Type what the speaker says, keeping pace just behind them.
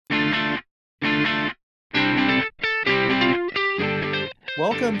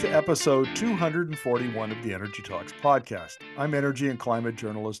Welcome to episode 241 of the Energy Talks podcast. I'm energy and climate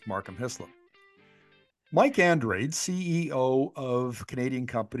journalist Markham. Mike Andrade, CEO of Canadian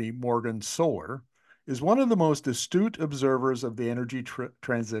company Morgan Solar, is one of the most astute observers of the energy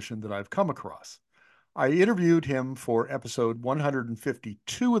transition that I've come across. I interviewed him for episode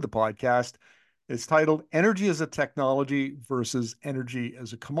 152 of the podcast. It's titled Energy as a Technology versus Energy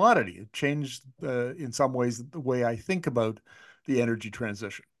as a Commodity. It changed, in some ways, the way I think about the energy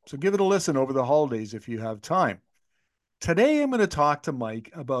transition. So give it a listen over the holidays if you have time. Today, I'm going to talk to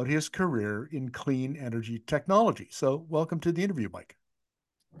Mike about his career in clean energy technology. So welcome to the interview, Mike.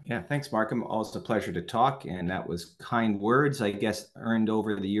 Yeah, thanks, Markham. Always a pleasure to talk. And that was kind words, I guess, earned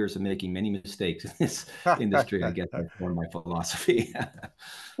over the years of making many mistakes in this industry. I guess that's more my philosophy.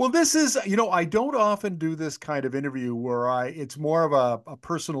 Well, this is, I don't often do this kind of interview where it's more of a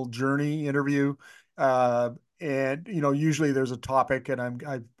personal journey interview. And, usually there's a topic and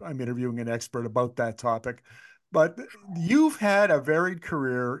I'm interviewing an expert about that topic. But you've had a varied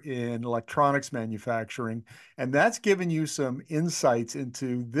career in electronics manufacturing, and that's given you some insights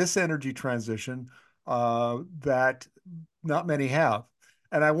into this energy transition that not many have.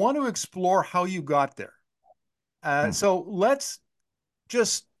 And I want to explore how you got there. So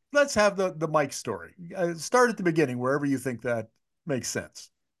just let's have the Mike story. Start at the beginning, wherever you think that makes sense.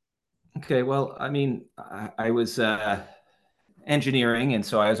 Okay, well, I was engineering, and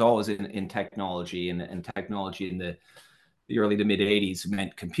so I was always in technology, and technology in the early to mid 80s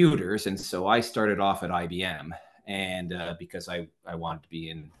meant computers. And so I started off at IBM, and because I wanted to be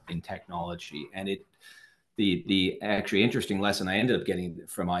in technology. And the actually interesting lesson I ended up getting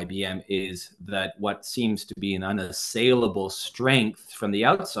from IBM is that what seems to be an unassailable strength from the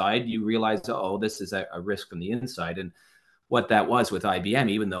outside, you realize, oh, this is a risk from the inside. And what that was with IBM,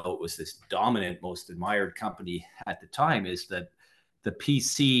 even though it was this dominant, most admired company at the time, is that the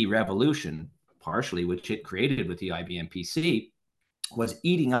PC revolution, partially which it created with the IBM PC, was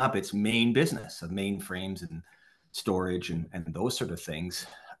eating up its main business of mainframes and storage and those sort of things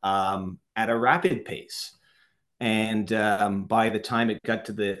at a rapid pace. And by the time it got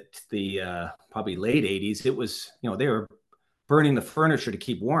to the probably late 80s, it was, they were burning the furniture to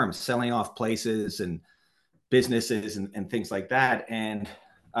keep warm, selling off places and businesses and things like that. And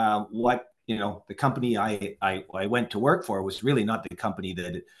the company I went to work for was really not the company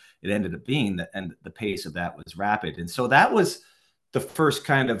that it ended up being, and the pace of that was rapid. And so that was the first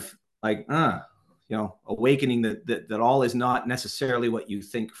kind of like, awakening that all is not necessarily what you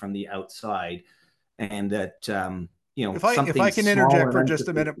think from the outside, and that If I something can small interject and for just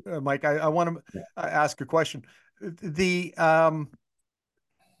a minute, unsophisticated. Mike, I want to Yeah. ask a question. The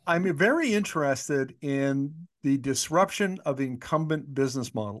I'm very interested in the disruption of incumbent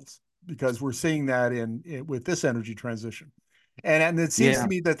business models because we're seeing that with this energy transition, and it seems to Yeah.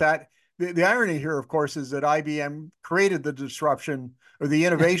 me that the irony here, of course, is that IBM created the disruption or the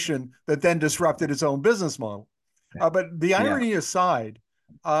innovation that then disrupted its own business model. But the Yeah. irony aside,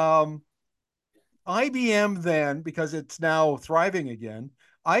 um, IBM then, because it's now thriving again,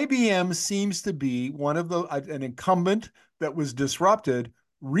 IBM seems to be one of an incumbent that was disrupted,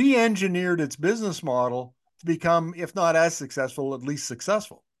 re-engineered its business model to become, if not as successful, at least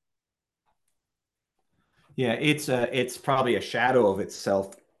successful. Yeah, it's probably a shadow of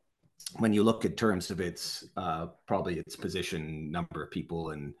itself when you look at terms of its probably its position, number of people,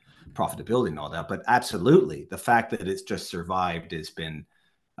 and profitability and all that. But absolutely, the fact that it's just survived has been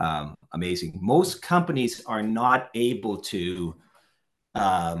amazing. Most companies are not able to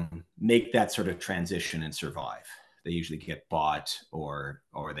make that sort of transition and survive. They usually get bought or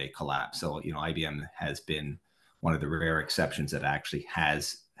they collapse. So IBM has been one of the rare exceptions that actually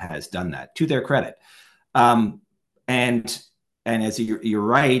has done that, to their credit. Um, and and as you're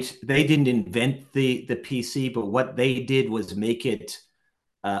right, they didn't invent the PC, but what they did was make it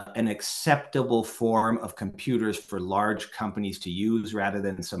an acceptable form of computers for large companies to use, rather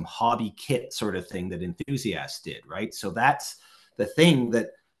than some hobby kit sort of thing that enthusiasts did, right? So that's the thing that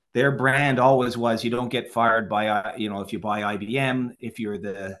their brand always was. You don't get fired by, if you buy IBM, if you're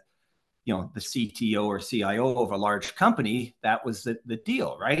the CTO or CIO of a large company. That was the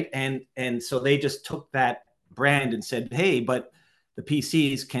deal, right? And so they just took that brand and said, hey, but the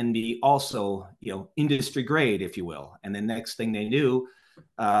PCs can be also, industry grade, if you will. And the next thing they knew,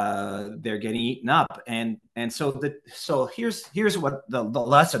 they're getting eaten up. And so here's what the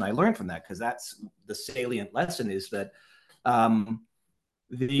lesson I learned from that, because that's the salient lesson, is that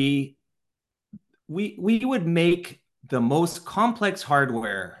the we would make the most complex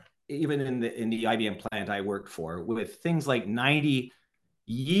hardware, even in the IBM plant I worked for, with things like 90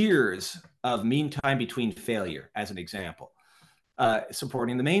 years of mean time between failure, as an example.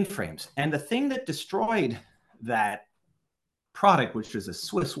 supporting the mainframes. And the thing that destroyed that product, which was a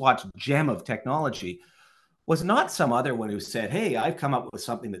Swiss watch gem of technology, was not some other one who said, hey, I've come up with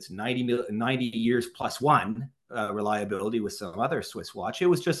something that's 90 years plus one reliability with some other Swiss watch. It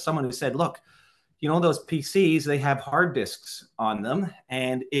was just someone who said, look, you know, those PCs, they have hard disks on them.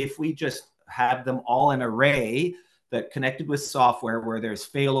 And if we just have them all in array that connected with software where there's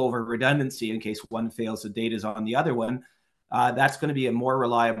failover redundancy in case one fails, the data's on the other one, that's going to be a more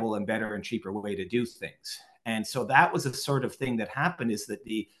reliable and better and cheaper way to do things. And so that was the sort of thing that happened, is that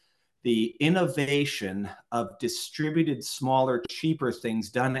the innovation of distributed, smaller, cheaper things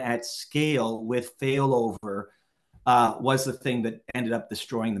done at scale with failover was the thing that ended up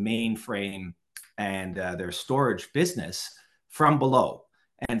destroying the mainframe and their storage business from below.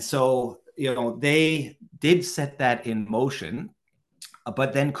 And so, you know, they did set that in motion,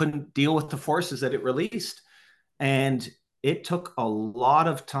 but then couldn't deal with the forces that it released. And it took a lot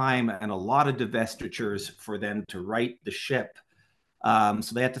of time and a lot of divestitures for them to right the ship. So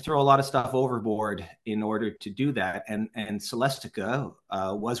they had to throw a lot of stuff overboard in order to do that. And Celestica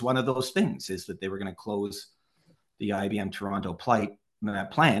was one of those things, is that they were going to close the IBM Toronto plant,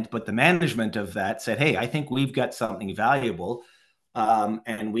 but the management of that said, hey, I think we've got something valuable.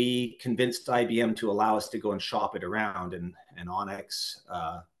 And we convinced IBM to allow us to go and shop it around, and Onyx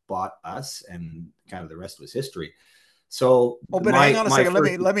bought us, and kind of the rest was history. So, but hang on a second.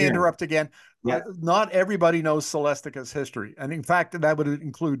 Let me interrupt again. Yeah. Not everybody knows Celestica's history, and in fact, that would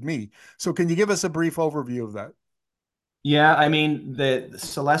include me. So, can you give us a brief overview of that? Yeah, I mean, the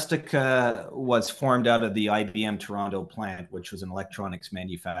Celestica was formed out of the IBM Toronto plant, which was an electronics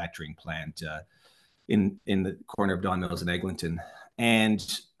manufacturing plant in the corner of Don Mills and Eglinton,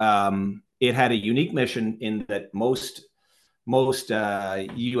 and it had a unique mission in that most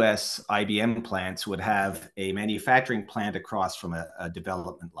U.S. IBM plants would have a manufacturing plant across from a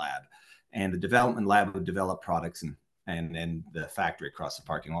development lab, and the development lab would develop products, and the factory across the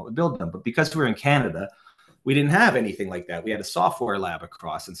parking lot would build them. But because we were in Canada, we didn't have anything like that. We had a software lab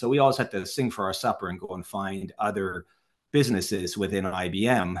across, and so we always had to sing for our supper and go and find other businesses within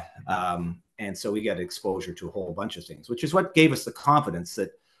IBM. And so we got exposure to a whole bunch of things, which is what gave us the confidence that,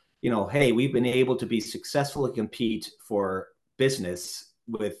 you know, hey, we've been able to be successful and compete for business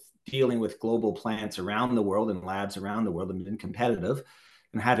with dealing with global plants around the world and labs around the world, and been competitive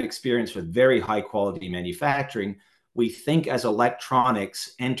and have experience with very high quality manufacturing. We think as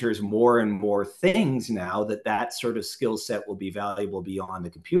electronics enters more and more things now, that sort of skill set will be valuable beyond the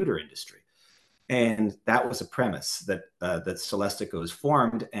computer industry. And that was a premise that Celestica was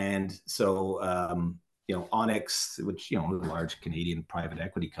formed. And so, you know, Onyx, which, you know, a large Canadian private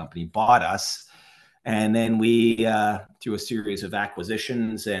equity company, bought us. And then we, through a series of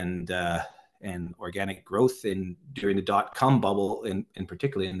acquisitions and organic growth during the dot-com bubble, in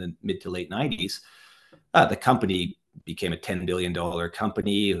particularly in the mid to late 90s, the company became a $10 billion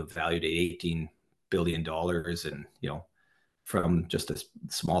company valued at $18 billion. And, you know, from just a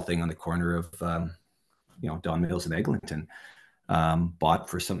small thing on the corner of, you know, Don Mills and Eglinton, bought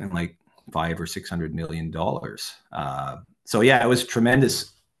for something like $500 or $600 million. So yeah, it was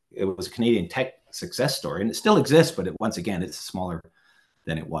tremendous. It was a Canadian tech success story, and it still exists, but once again, it's smaller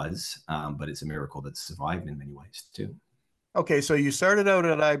than it was. But it's a miracle that's survived in many ways too. Okay, so you started out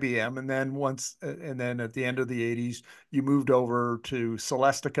at IBM, and then at the end of the 80s, you moved over to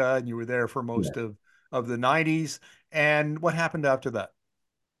Celestica, and you were there for most of the 90s. And what happened after that?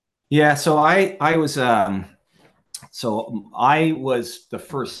 Yeah, so I was the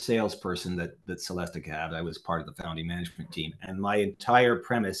first salesperson that Celestica had. I was part of the founding management team, and my entire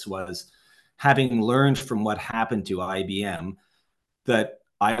premise was, having learned from what happened to IBM, that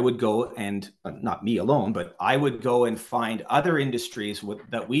I would go and, not me alone, but I would go and find other industries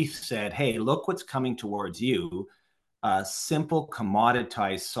that we said, hey, look what's coming towards you. Simple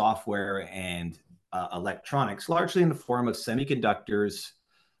commoditized software and electronics, largely in the form of semiconductors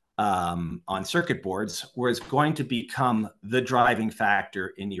on circuit boards, was going to become the driving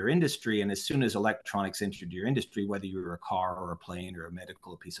factor in your industry. And as soon as electronics entered your industry, whether you were a car or a plane or a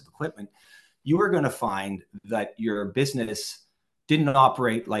medical piece of equipment, you were going to find that your business didn't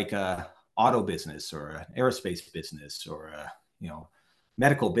operate like a auto business or an aerospace business or a, you know,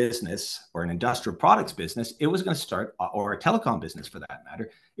 medical business or an industrial products business. It was going to start, or a telecom business for that matter,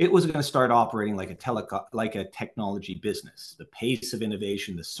 it was going to start operating like a technology business. The pace of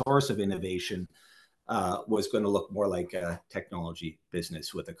innovation, the source of innovation, was going to look more like a technology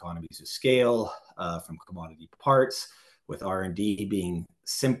business, with economies of scale from commodity parts, with R&D being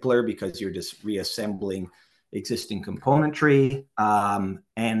simpler because you're just reassembling existing componentry,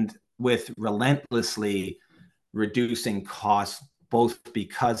 and with relentlessly reducing costs both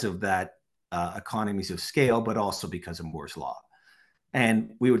because of that economies of scale, but also because of Moore's law.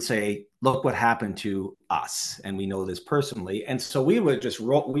 And we would say, look what happened to us. And we know this personally. And so we would just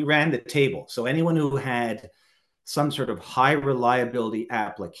we ran the table. So anyone who had some sort of high reliability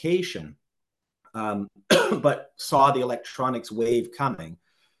application, but saw the electronics wave coming,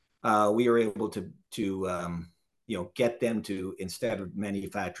 we were able to get them to, instead of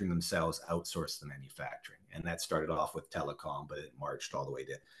manufacturing themselves, outsource the manufacturing. And that started off with telecom, but it marched all the way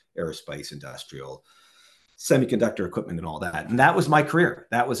to aerospace, industrial, semiconductor equipment, and all that. And that was my career.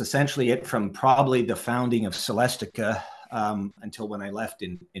 That was essentially it, from probably the founding of Celestica until when I left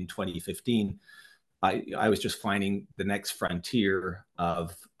in 2015. I was just finding the next frontier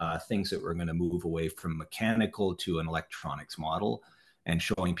of things that were going to move away from mechanical to an electronics model, and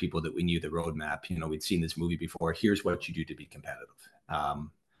showing people that we knew the roadmap. We'd seen this movie before. Here's what you do to be competitive.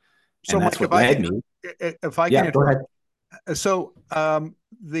 So, and that's Mike, what led me. If I can interrupt. So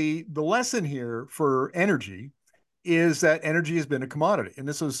the lesson here for energy is that energy has been a commodity, and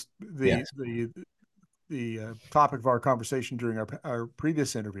this was the topic of our conversation during our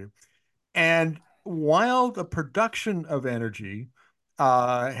previous interview. And while the production of energy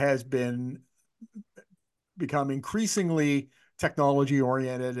has become increasingly technology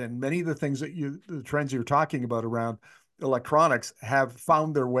oriented, and many of the things the trends you're talking about around electronics have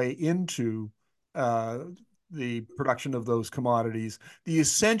found their way into the production of those commodities, the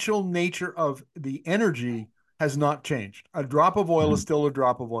essential nature of the energy has not changed. A drop of oil is still a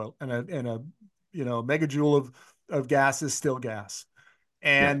drop of oil, and a megajoule of gas is still gas.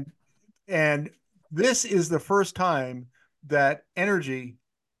 And this is the first time that energy,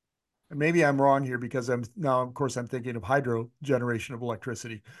 and maybe I'm wrong here because I'm thinking of hydro generation of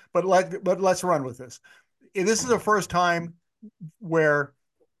electricity, but let's run with this. This is the first time where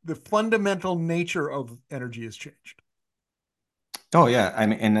the fundamental nature of energy has changed. Oh yeah, I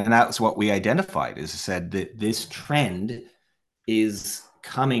mean, and that's what we identified. Is said that this trend is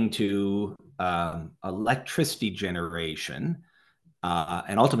coming to electricity generation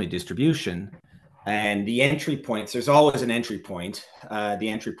and ultimately distribution. And the entry points, there's always an entry point. The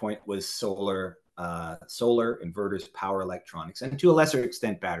entry point was solar, inverters, power electronics, and to a lesser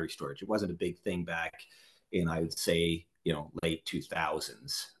extent, battery storage. It wasn't a big thing back in, I would say, late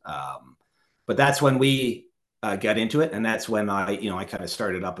 2000s. But that's when we got into it. And that's when I kind of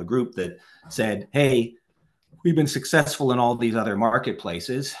started up a group that said, hey, we've been successful in all these other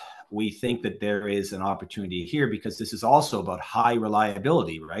marketplaces. We think that there is an opportunity here, because this is also about high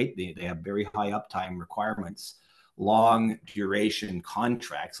reliability, right? They have very high uptime requirements, long duration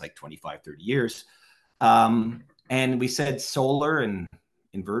contracts, like 25, 30 years. And we said solar and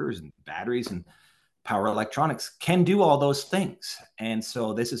inverters and batteries and power electronics can do all those things. And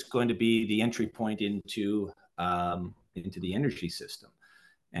so this is going to be the entry point into the energy system.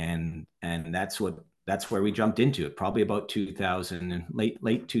 And that's where we jumped into it, probably about 2000 and late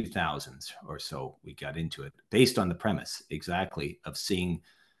 2000s or so. We got into it based on the premise exactly of seeing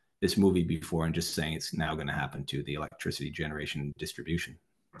this movie before and just saying it's now going to happen to the electricity generation distribution.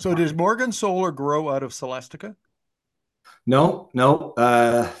 So does Morgan Solar grow out of Celestica? No.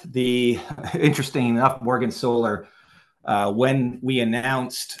 The interesting enough, Morgan Solar, when we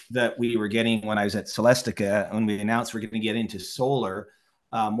announced that we were getting, when I was at Celestica, when we announced we're going to get into solar,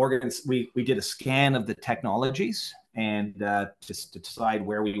 we did a scan of the technologies and just to decide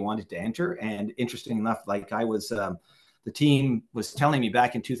where we wanted to enter. And interesting enough, like I was, the team was telling me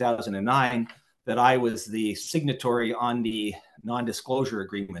back in 2009 that I was the signatory on the non-disclosure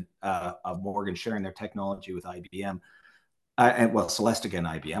agreement of Morgan sharing their technology with IBM. And Celestica and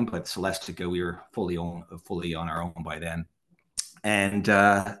IBM, but Celestica, we were fully on our own by then.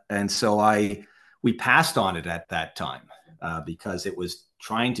 And so we passed on it at that time because it was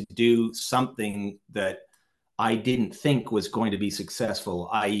trying to do something that I didn't think was going to be successful,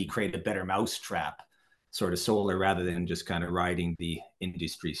 i.e. create a better mousetrap sort of solar, rather than just kind of riding the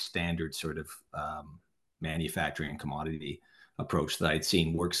industry standard sort of manufacturing commodity approach that I'd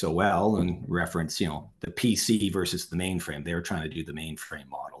seen work so well, and reference, the PC versus the mainframe. They were trying to do the mainframe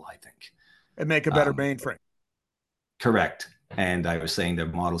model, I think. And make a better mainframe. Correct. And I was saying the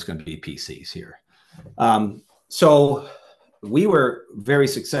model's going to be PCs here. So we were very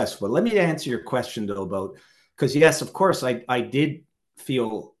successful. Let me answer your question, though, about, because yes, of course, I did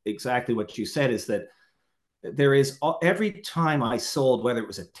feel exactly what you said, is that there is, every time I sold, whether it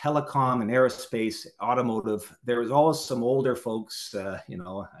was a telecom, an aerospace, automotive, there was always some older folks,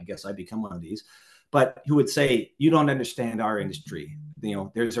 I guess I become one of these, but who would say, you don't understand our industry.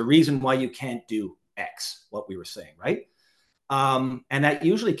 There's a reason why you can't do X, what we were saying, right? And that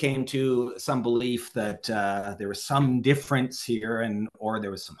usually came to some belief that there was some difference here, or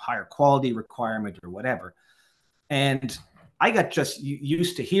there was some higher quality requirement or whatever. And I got just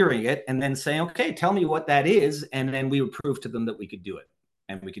used to hearing it and then saying, okay, tell me what that is. And then we would prove to them that we could do it,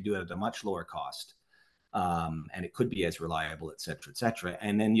 and we could do it at a much lower cost. And it could be as reliable, et cetera, et cetera.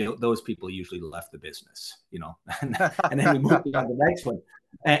 And then, those people usually left the business, and then we moved on to the next one.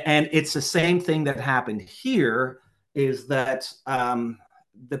 And it's the same thing that happened here, is that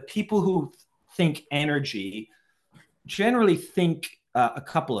the people who think energy generally think a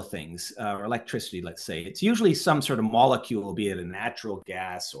couple of things, or electricity, let's say. It's usually some sort of molecule, be it a natural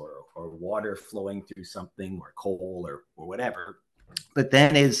gas or water flowing through something, or coal or whatever. But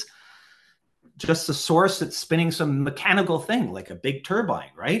then is just the source that's spinning some mechanical thing, like a big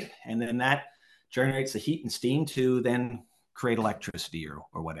turbine, right? And then that generates the heat and steam to then create electricity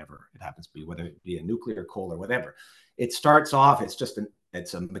or whatever it happens to be, whether it be a nuclear, coal, or whatever. It starts off,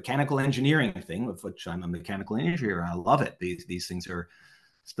 it's a mechanical engineering thing, of which I'm a mechanical engineer. I love it. These things are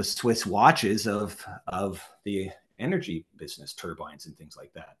the Swiss watches of the energy business, turbines and things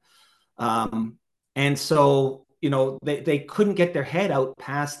like that. And so, they couldn't get their head out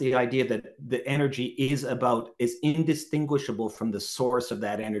past the idea that the energy is indistinguishable from the source of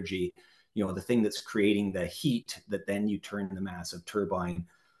that energy, the thing that's creating the heat that then you turn the massive turbine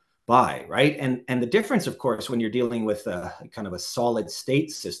by, right? And the difference, of course, when you're dealing with a kind of a solid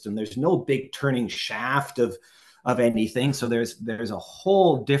state system, there's no big turning shaft of anything. So there's a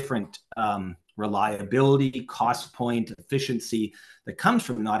whole different reliability, cost point, efficiency that comes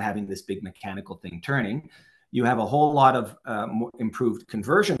from not having this big mechanical thing turning. You have a whole lot of more improved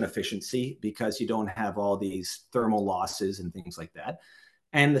conversion efficiency because you don't have all these thermal losses and things like that.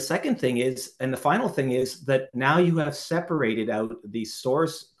 And the second thing is, and the final thing is, that now you have separated out the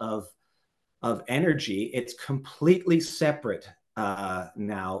source of energy. It's completely separate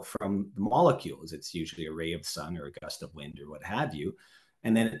now from the molecules. It's usually a ray of sun or a gust of wind or what have you,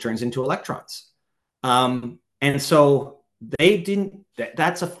 and then it turns into electrons. And so they didn't.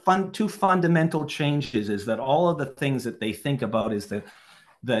 That's two fundamental changes. Is that all of the things that they think about is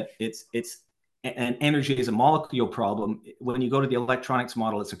that it's and energy is a molecule problem. When you go to the electronics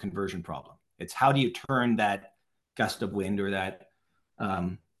model, it's a conversion problem. It's how do you turn that gust of wind or that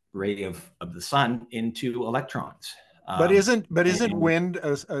ray of the sun into electrons. But isn't And wind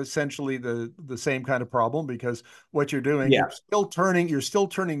essentially the same kind of problem? Because what you're doing, yeah, you're still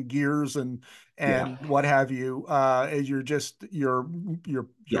turning gears yeah, and what have you. You're just your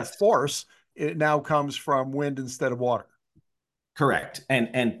yes. force, it now comes from wind instead of water. Correct.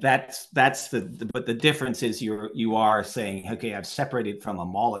 And that's but the difference is you are saying, okay, I've separated from a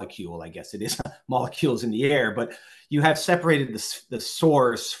molecule. I guess it is molecules in the air, but you have separated the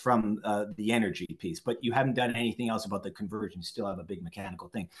source from the energy piece, but you haven't done anything else about the conversion. You still have a big mechanical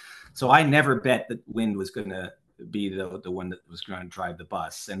thing. So I never bet that wind was going to be the one that was going to drive the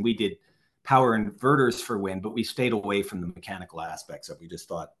bus. And we did power inverters for wind, but we stayed away from the mechanical aspects of it. We just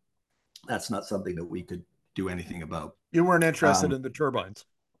thought that's not something that we could do anything about. You weren't interested Um, in the turbines.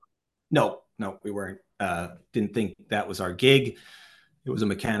 no, we weren't. Didn't think that was our gig. It was a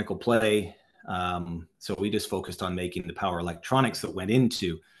mechanical play. So we just focused on making the power electronics that went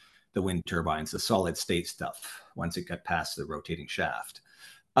into the wind turbines, the solid state stuff, once it got past the rotating shaft.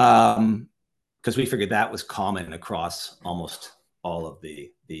 Because we figured that was common across almost all of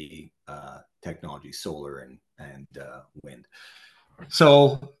the technology, solar and wind.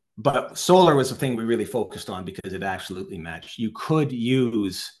 So, but solar was the thing we really focused on because it absolutely matched. You could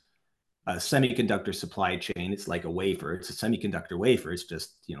use a semiconductor supply chain. It's like a wafer. It's a semiconductor wafer. It's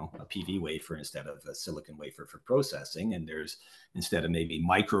just, a PV wafer instead of a silicon wafer for processing. And there's, instead of maybe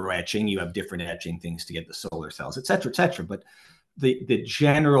micro etching, you have different etching things to get the solar cells, et cetera, et cetera. But the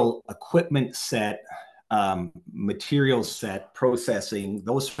general equipment set, material set, processing,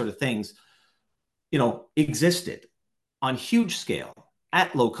 those sort of things, existed on huge scale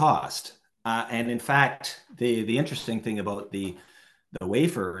at low cost. And in fact, the interesting thing about the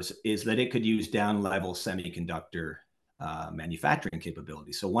wafers is that it could use down level semiconductor manufacturing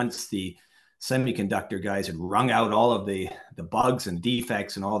capability. So once the semiconductor guys had wrung out all of the bugs and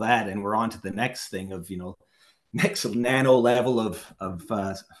defects and all that, and we're on to the next thing of, next nano level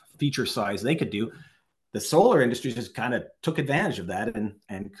of feature size they could do, the solar industry just kind of took advantage of that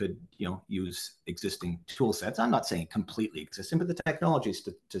and could, use existing tool sets. I'm not saying completely existing, but the technologies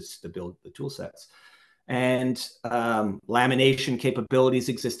to build the tool sets. And lamination capabilities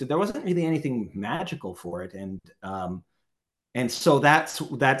existed. There wasn't really anything magical for it. And so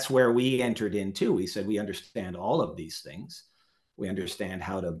that's where we entered into. We said, we understand all of these things. We understand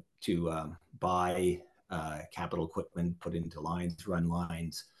how to buy capital equipment put into lines, run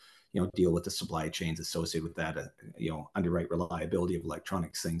lines, deal with the supply chains associated with that, underwrite reliability of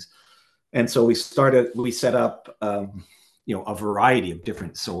electronics things. And so we set up, a variety of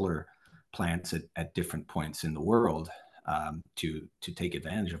different solar plants at different points in the world to take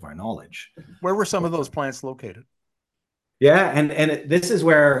advantage of our knowledge. Where were some of those plants located? Yeah, and this is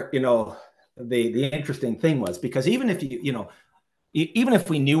where the interesting thing was, because even if even if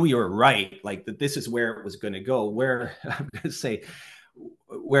we knew we were right, like that this is where it was going to go, where I'm going to say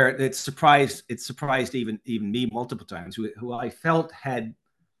where it surprised even me multiple times, who I felt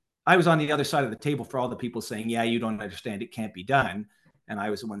I was on the other side of the table for all the people saying, yeah, you don't understand, it can't be done. And I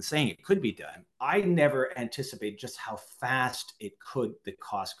was the one saying it could be done. I never anticipated just how fast the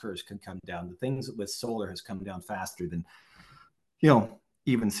cost curves can come down. The things with solar has come down faster than,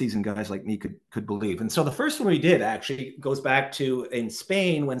 even seasoned guys like me could believe. And so the first one we did actually goes back to in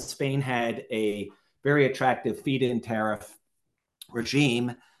Spain, when Spain had a very attractive feed-in tariff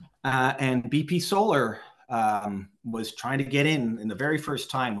regime, and BP Solar was trying to get in the very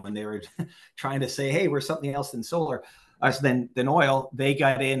first time when they were trying to say, hey, we're something else than solar, than oil. They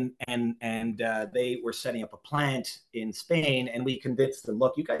got in and they were setting up a plant in Spain, and we convinced them,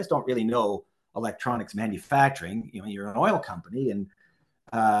 look, you guys don't really know electronics manufacturing. You're an oil company, and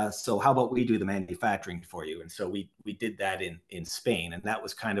so how about we do the manufacturing for you? And so we did that in Spain, and that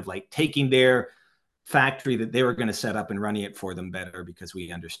was kind of like taking their factory that they were going to set up and running it for them better because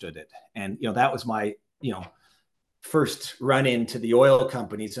we understood it. And that was my first run into the oil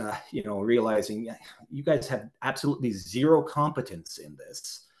companies, realizing you guys have absolutely zero competence in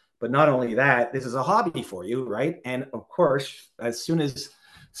this. But not only that, this is a hobby for you, right? And of course, as soon as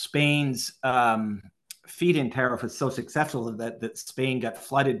Spain's feed-in tariff was so successful that Spain got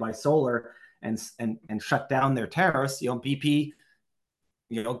flooded by solar and shut down their tariffs, BP,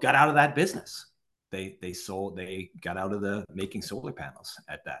 got out of that business. They got out of the making solar panels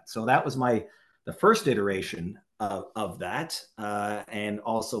at that. So that was the first iteration of that, and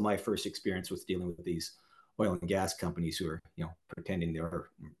also my first experience with dealing with these oil and gas companies who are pretending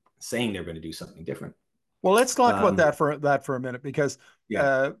saying they're going to do something different. Well, let's talk about that for a minute, because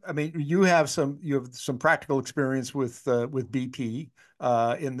I mean, you have some practical experience with BP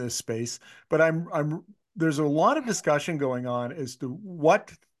in this space, but there's a lot of discussion going on as to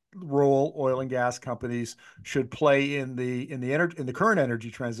what role oil and gas companies should play in the current energy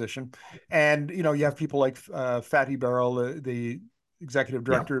transition. And you have people like Fatih Birol, the executive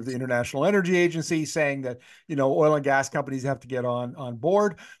director of the International Energy Agency, saying that oil and gas companies have to get on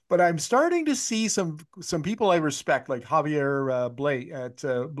board. But I'm starting to see some people I respect, like Javier Blay at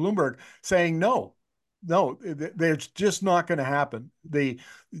Bloomberg, saying no, it's just not going to happen.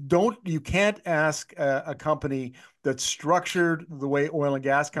 You can't ask a company that's structured the way oil and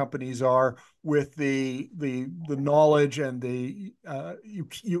gas companies are, with the knowledge and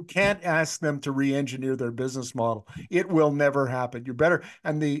you can't ask them to re-engineer their business model. It will never happen. You're better.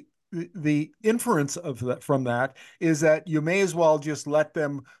 And the inference from that is that you may as well just let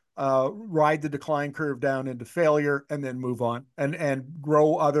them ride the decline curve down into failure and then move on and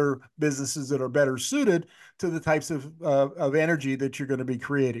grow other businesses that are better suited to the types of energy that you're going to be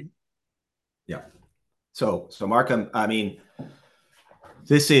creating. Yeah. So Markham, I mean,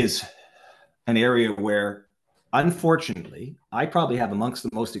 this is an area where, unfortunately, I probably have amongst the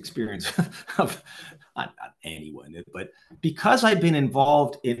most experience of not anyone, but because I've been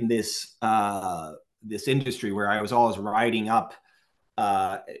involved in this industry where I was always riding up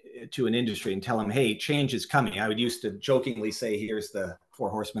to an industry and tell them, hey, change is coming. I would used to jokingly say, here's the four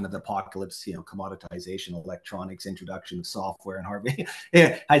horsemen of the apocalypse, commoditization, electronics, introduction of software and hardware.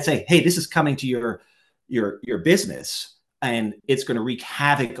 I'd say, hey, this is coming to your business, and it's going to wreak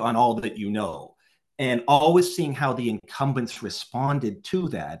havoc on all that you know. And always seeing how the incumbents responded to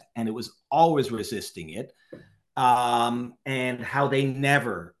that, and it was always resisting it, and how they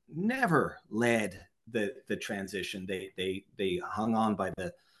never led the transition. They hung on by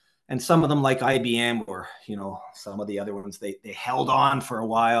and some of them, like IBM, or some of the other ones, they held on for a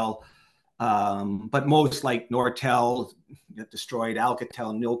while, but most, like Nortel, destroyed,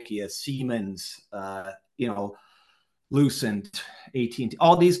 Alcatel, Nokia, Siemens, Lucent, AT&T,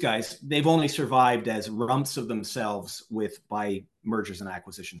 all these guys, they've only survived as rumps of themselves by mergers and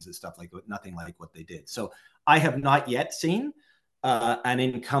acquisitions and stuff like that, nothing like what they did. So I have not yet seen an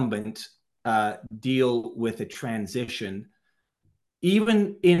incumbent deal with a transition,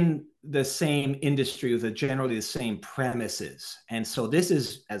 even in the same industry with generally the same premises. And so this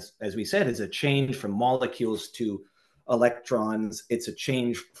is, as we said, is a change from molecules to electrons. It's a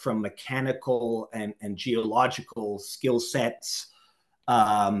change from mechanical and geological skill sets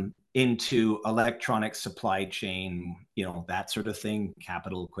into electronic supply chain, that sort of thing,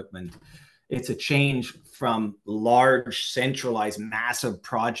 capital equipment. It's a change from large, centralized, massive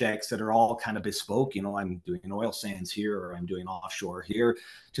projects that are all kind of bespoke. I'm doing oil sands here, or I'm doing offshore here,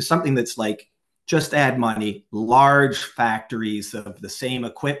 to something that's like, just add money, large factories of the same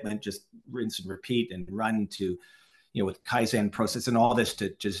equipment, just rinse and repeat and run to, with Kaizen process and all this, to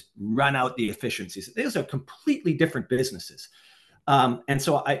just run out the efficiencies. These are completely different businesses. And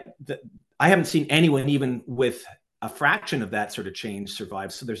so I haven't seen anyone even with a fraction of that sort of change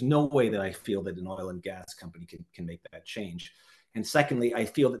survive. So there's no way that I feel that an oil and gas company can make that change. And secondly, I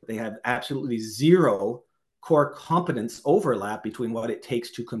feel that they have absolutely zero core competence overlap between what it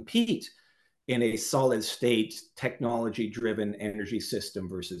takes to compete in a solid state, technology driven energy system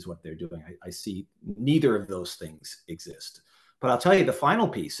versus what they're doing. I see neither of those things exist. But I'll tell you, the final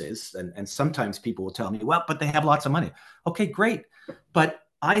piece is, and sometimes people will tell me, well, but they have lots of money. Okay, great. But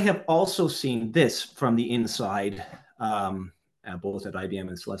I have also seen this from the inside, both at IBM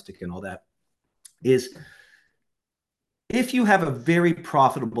and Celestica and all that, is if you have a very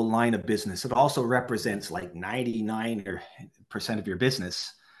profitable line of business, it also represents like 99% of your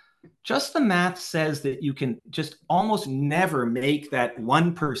business. Just the math says that you can just almost never make that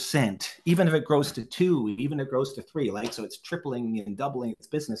 1%, even if it grows to 2, even if it grows to 3, like, so it's tripling and doubling its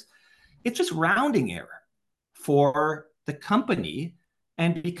business. It's just rounding error for the company.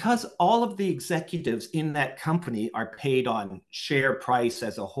 And because all of the executives in that company are paid on share price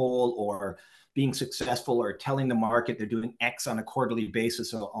as a whole, or being successful, or telling the market they're doing X on a quarterly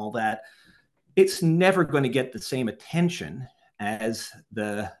basis, or all that, it's never going to get the same attention as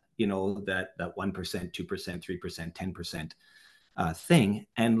the that 1%, 2%, 3%, 10% thing.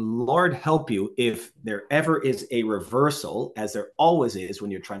 And Lord help you if there ever is a reversal, as there always is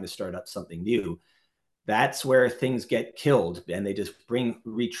when you're trying to start up something new. That's where things get killed, and they just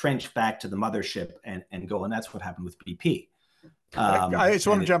retrench back to the mothership and go. And that's what happened with BP. I just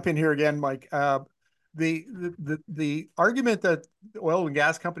want to jump in here again, Mike. The argument that oil and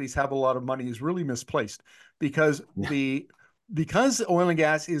gas companies have a lot of money is really misplaced, because because oil and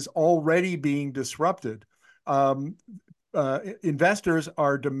gas is already being disrupted. Investors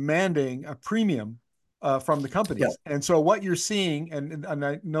are demanding a premium from the companies. Yeah. And so what you're seeing, and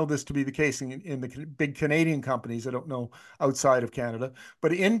I know this to be the case in the big Canadian companies, I don't know outside of Canada,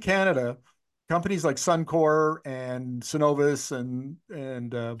 but in Canada, companies like Suncor and Cenovus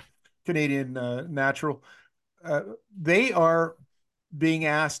and Canadian Natural, they are being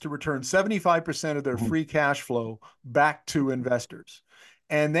asked to return 75% of their free cash flow back to investors.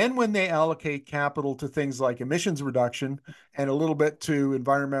 And then when they allocate capital to things like emissions reduction and a little bit to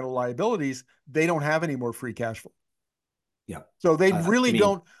environmental liabilities, they don't have any more free cash flow. Yeah. So they really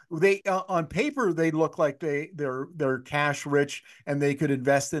don't. They on paper they look like they're cash rich and they could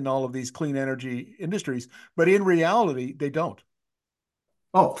invest in all of these clean energy industries, but in reality they don't.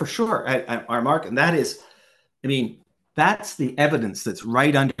 Oh, for sure, our market, and that is, that's the evidence that's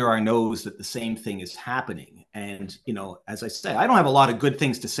right under our nose that the same thing is happening. And, as I say, I don't have a lot of good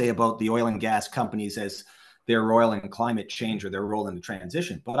things to say about the oil and gas companies as their role in climate change or their role in the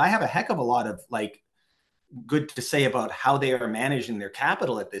transition, but I have a heck of a lot of good to say about how they are managing their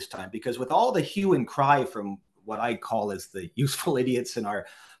capital at this time, because with all the hue and cry from what I call as the useful idiots in our,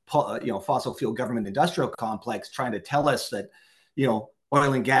 fossil fuel government industrial complex trying to tell us that,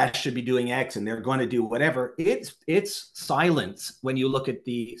 oil and gas should be doing X and they're going to do whatever. It's silence when you look at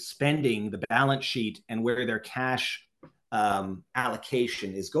the spending, the balance sheet, and where their cash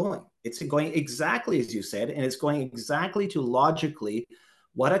allocation is going. It's going exactly as you said, and it's going exactly to logically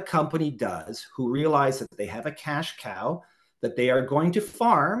what a company does who realize that they have a cash cow that they are going to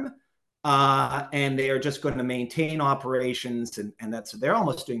farm, and they are just going to maintain operations, and they're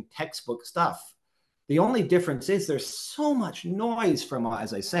almost doing textbook stuff. The only difference is there's so much noise from,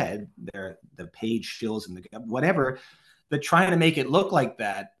 as I said, the page shills and the whatever, that trying to make it look like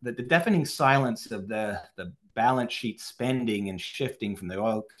that the deafening silence of the balance sheet spending and shifting from the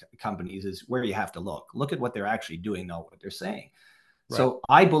oil companies is where you have to look. Look at what they're actually doing, not what they're saying. Right. So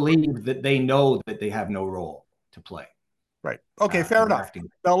I believe that they know that they have no role to play. Right. Okay. Fair enough.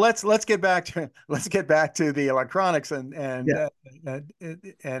 Now let's get back to the electronics and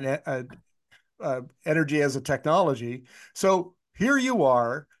energy as a technology. So here you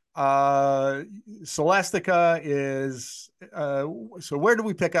are. Celestica is. So where do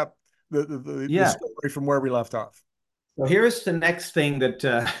we pick up the story from where we left off? So here's the next thing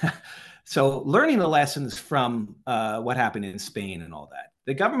that. So learning the lessons from what happened in Spain and all that,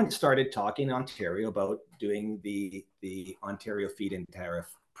 the government started talking in Ontario about doing the Ontario feed-in tariff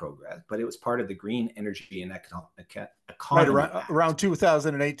program, but it was part of the Green Energy and Right, Economy Act. around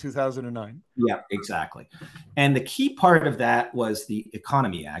 2008, 2009. Yeah, exactly. And the key part of that was the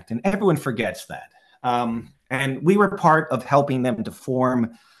Economy Act, and everyone forgets that. And we were part of helping them to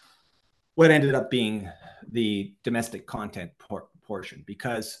form what ended up being the domestic content portion,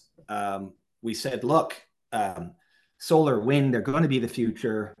 because we said, look, solar, wind, they're going to be the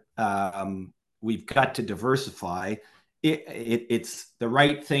future. We've got to diversify. It's the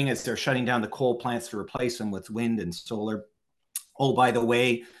right thing as they're shutting down the coal plants to replace them with wind and solar. Oh, by the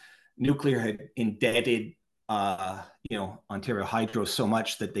way, nuclear had indebted, Ontario Hydro so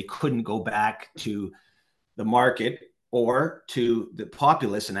much that they couldn't go back to the market or to the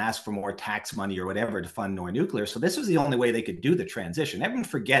populace and ask for more tax money or whatever to fund more nuclear. So this was the only way they could do the transition. Everyone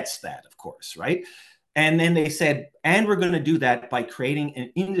forgets that, of course, right? And then they said, and we're going to do that by creating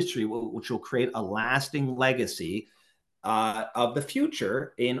an industry which will create a lasting legacy of the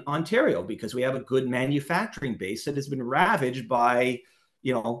future in Ontario, because we have a good manufacturing base that has been ravaged by,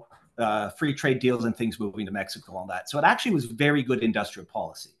 free trade deals and things moving to Mexico and all that. So it actually was very good industrial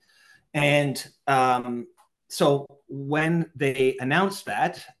policy. And so when they announced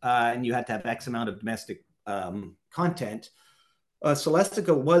that, and you had to have X amount of domestic content,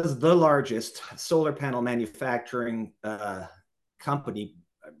 Celestica was the largest solar panel manufacturing company.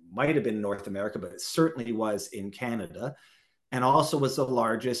 Might have been in North America, but it certainly was in Canada, and also was the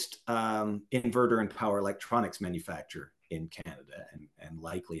largest inverter and power electronics manufacturer in Canada, and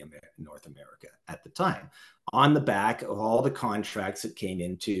likely North America at the time, on the back of all the contracts that came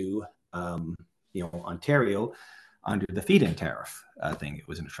into Ontario under the feed-in tariff thing. It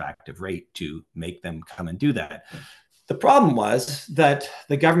was an attractive rate to make them come and do that. The problem was that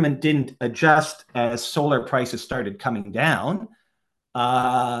the government didn't adjust as solar prices started coming down,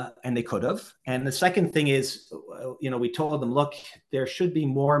 and they could have. And the second thing is, we told them, look, there should be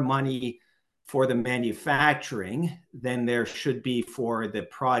more money for the manufacturing than there should be for the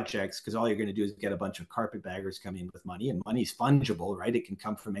projects, because all you're going to do is get a bunch of carpetbaggers come in with money, and money's fungible, right? It can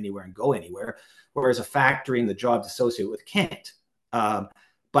come from anywhere and go anywhere, whereas a factory and the jobs associated with can't.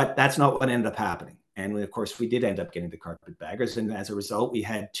 But that's not what ended up happening. And of course, we did end up getting the carpetbaggers, and as a result, we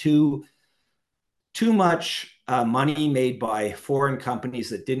had too much money made by foreign companies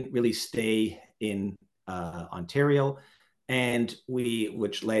that didn't really stay in Ontario, and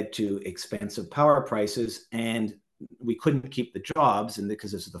which led to expensive power prices, and we couldn't keep the jobs. And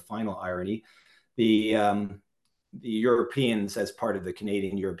because this is the final irony, the Europeans, as part of the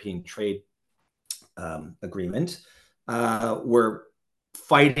Canadian-European trade agreement, were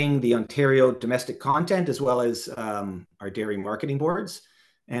fighting the Ontario domestic content as well as our dairy marketing boards.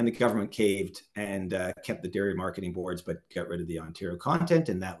 And the government caved and kept the dairy marketing boards, but got rid of the Ontario content.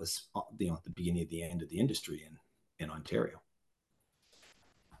 And that was the beginning of the end of the industry in Ontario.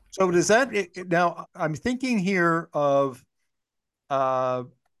 So does that, now I'm thinking here of a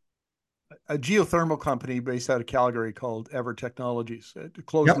geothermal company based out of Calgary called Ever Technologies,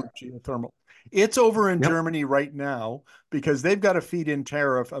 closed loop geothermal. It's over in Germany right now because they've got a feed-in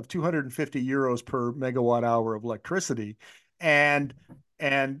tariff of 250 euros per megawatt hour of electricity, and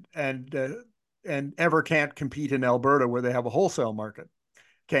Ever can't compete in Alberta where they have a wholesale market.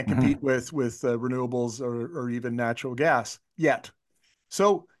 Can't compete with renewables or even natural gas yet.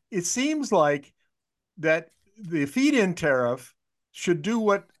 So it seems like that the feed-in tariff should do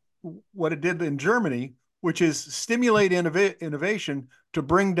what it did in Germany, which is stimulate innovation to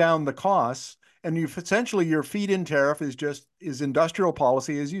bring down the costs. And essentially your feed-in tariff is industrial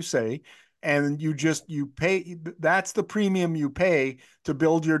policy, as you say, and you pay. That's the premium you pay to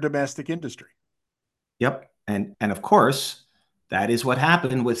build your domestic industry. Yep, and of course, that is what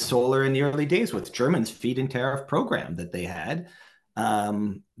happened with solar in the early days with Germany's feed-in tariff program that they had.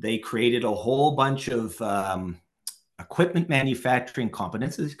 They created a whole bunch of equipment manufacturing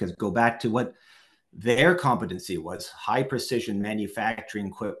competencies, because go back to what their competency was: high precision manufacturing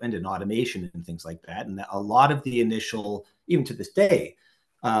equipment and automation and things like that. And a lot of the initial, even to this day,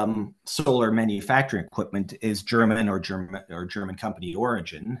 solar manufacturing equipment is German or German company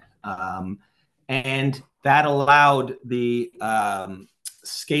origin. And that allowed the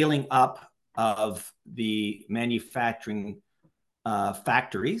scaling up of the manufacturing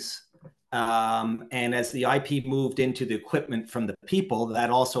factories. And as the IP moved into the equipment from the people, that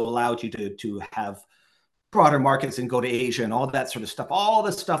also allowed you to have broader markets and go to Asia and all that sort of stuff, all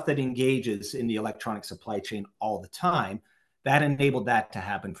the stuff that engages in the electronic supply chain all the time. That enabled that to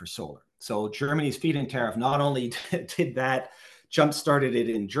happen for solar. So Germany's feed-in tariff not only did that, jump-started it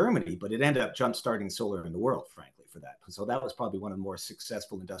in Germany, but it ended up jump-starting solar in the world, frankly, for that. So that was probably one of the more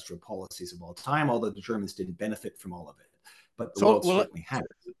successful industrial policies of all time, although the Germans didn't benefit from all of it. but the So, world well, certainly had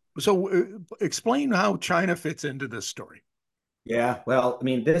it. explain how China fits into this story. Yeah, well, I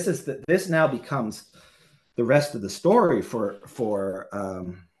mean, this now becomes the rest of the story for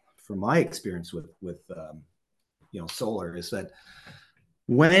my experience with solar is that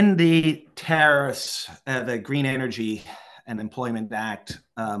when the tariffs, the Green Energy and Employment Act,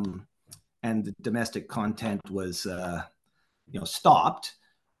 and the domestic content was stopped,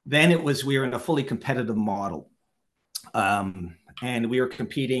 then we were in a fully competitive model, and we were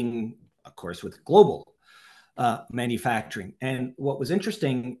competing, of course, with global manufacturing. And what was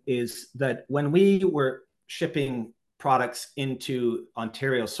interesting is that when we were shipping products into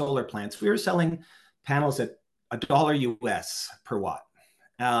Ontario solar plants, we were selling panels at $1 US per watt.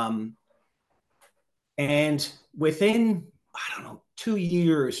 Um, and within, I don't know, 2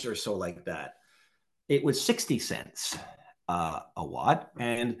 years or so like that, it was 60 cents a watt.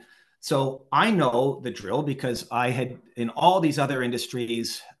 And so I know the drill because I had in all these other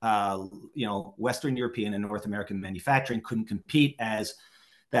industries, Western European and North American manufacturing couldn't compete as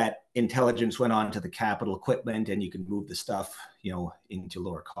that intelligence went on to the capital equipment and you could move the stuff, into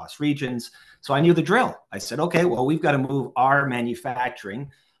lower cost regions. So I knew the drill. I said, okay, well, we've got to move our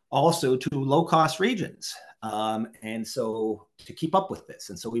manufacturing also to low cost regions. And so to keep up with this.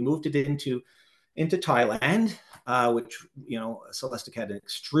 And so we moved it into Thailand, which, Celestic had an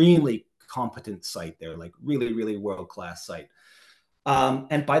extremely competent site there, like really, really world-class site.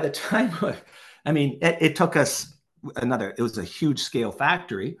 And by the time, I mean, it took us it was a huge scale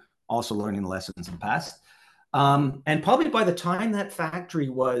factory, also learning the lessons in the past. And probably by the time that factory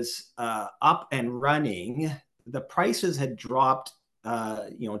was up and running, the prices had dropped,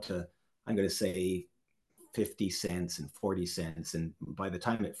 to, I'm going to say 50 cents and 40 cents. And by the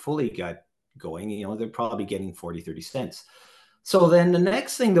time it fully got going, they're probably getting 40, 30 cents. So then the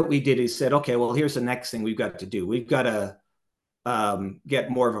next thing that we did is said, okay, well, here's the next thing we've got to do. We've got to get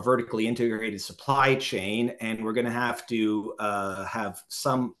more of a vertically integrated supply chain, and we're going to have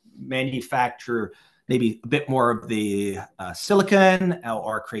some manufacture maybe a bit more of the silicon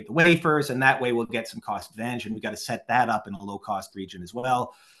or create the wafers, and that way we'll get some cost advantage, and we got to set that up in a low cost region as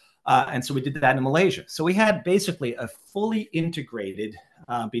well. And so we did that in Malaysia. So we had basically a fully integrated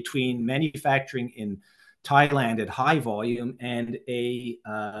between manufacturing in Thailand at high volume and a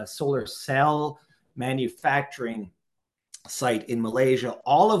solar cell manufacturing site in Malaysia,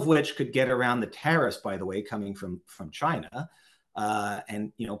 all of which could get around the tariffs, by the way, coming from China,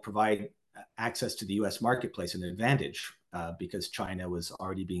 and provide access to the U.S. marketplace an advantage because China was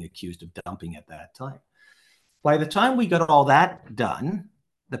already being accused of dumping at that time. By the time we got all that done,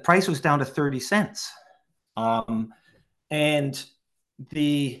 the price was down to 30 cents. And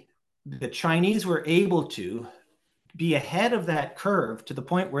the Chinese were able to be ahead of that curve to the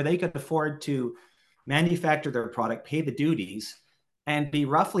point where they could afford to manufacture their product, pay the duties, and be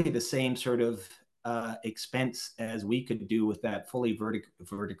roughly the same sort of expense as we could do with that fully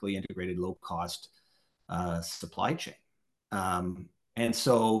vertically integrated low-cost supply chain. And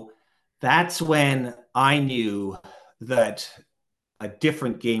so that's when I knew that a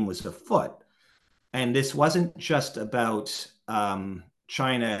different game was afoot. And this wasn't just about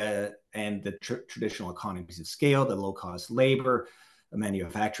China and the traditional economies of scale, the low-cost labor, the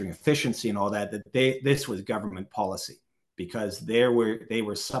manufacturing efficiency, and all that. This was government policy because they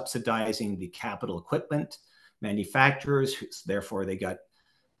were subsidizing the capital equipment manufacturers. Therefore, they got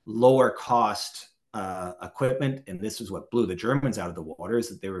lower cost equipment, and this is what blew the Germans out of the water: is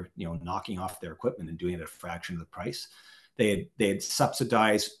that they were knocking off their equipment and doing it at a fraction of the price. They had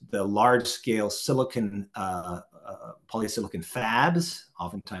subsidized the large scale silicon polysilicon fabs,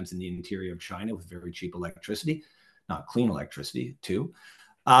 oftentimes in the interior of China with very cheap electricity, not clean electricity too.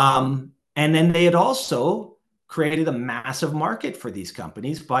 And then they had also created a massive market for these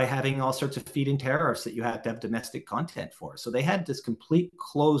companies by having all sorts of feed-in tariffs that you had to have domestic content for. So they had this complete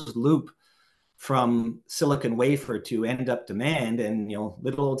closed loop from silicon wafer to end up demand. And,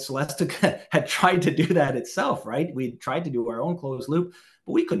 little old Celestica had tried to do that itself, right? We tried to do our own closed loop,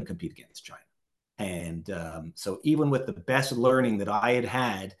 but we couldn't compete against China. And so even with the best learning that I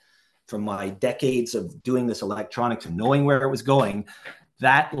had from my decades of doing this electronics and knowing where it was going,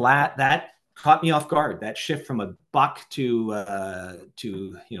 that caught me off guard. That shift from $1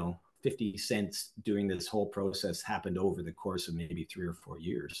 to 50 cents during this whole process happened over the course of maybe 3 or 4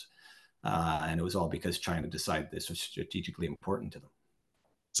 years. And it was all because China decided this was strategically important to them.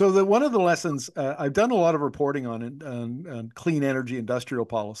 So one of the lessons I've done a lot of reporting on clean energy industrial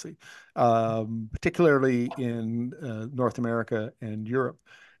policy, particularly in North America and Europe.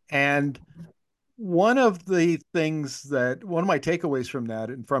 And one of my takeaways from that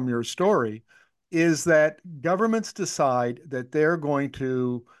and from your story is that governments decide that they're going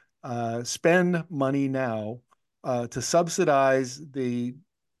to spend money now to subsidize the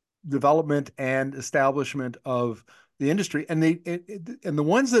development and establishment of the industry, and and the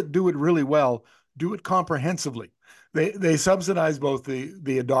ones that do it really well do it comprehensively. They subsidize both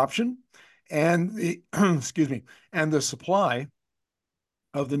the adoption and the excuse me and the supply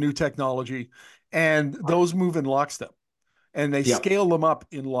of the new technology, and those move in lockstep, and they Yeah. scale them up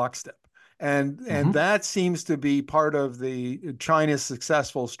in lockstep. And Hmm. that seems to be part of the China's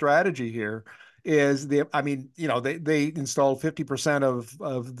successful strategy here. Is the I mean, they installed 50% of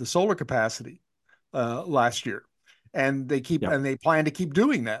the solar capacity last year, and Yeah. they plan to keep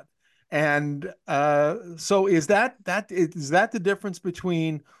doing that. And so is that the difference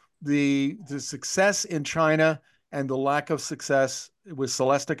between the success in China and the lack of success with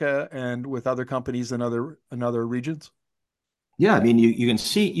Celestica and with other companies in other regions? Yeah, I mean, you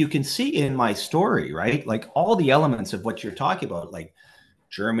can see in my story, right? Like all the elements of what you're talking about, like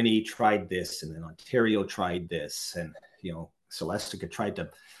Germany tried this, and then Ontario tried this, and Celestica tried to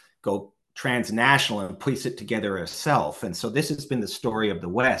go transnational and piece it together itself. And so this has been the story of the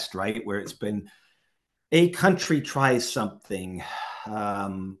West, right? Where it's been a country tries something,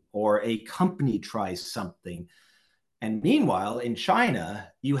 or a company tries something. And meanwhile, in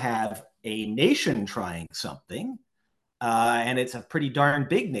China, you have a nation trying something, and it's a pretty darn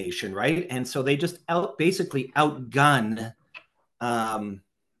big nation, right? And so they just basically outgun um,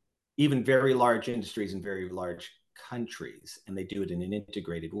 even very large industries in very large countries, and they do it in an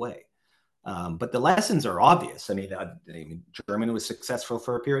integrated way. But the lessons are obvious. I mean, Germany was successful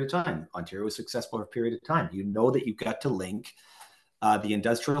for a period of time. Ontario was successful for a period of time. You know that you've got to link the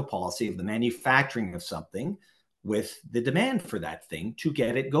industrial policy of the manufacturing of something with the demand for that thing to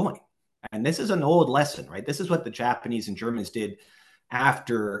get it going. And this is an old lesson, right? This is what the Japanese and Germans did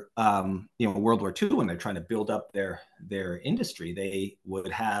after World War II when they're trying to build up their industry. They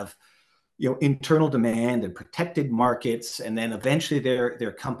would have internal demand and protected markets, and then eventually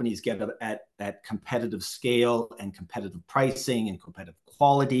their companies get at competitive scale and competitive pricing and competitive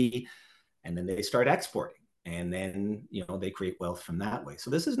quality, and then they start exporting, and then they create wealth from that way. So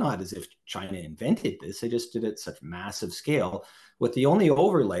this is not as if China invented this. They just did it at such massive scale. With the only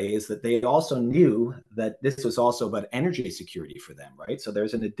overlay is that they also knew that this was also about energy security for them, right? So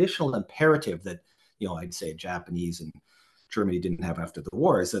there's an additional imperative that I'd say Japanese and Germany didn't have after the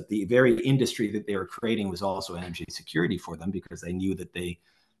war, is that the very industry that they were creating was also energy security for them, because they knew that they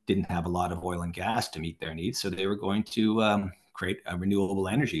didn't have a lot of oil and gas to meet their needs. So they were going to create a renewable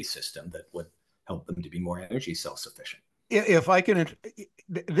energy system that would help them to be more energy self-sufficient. If I can,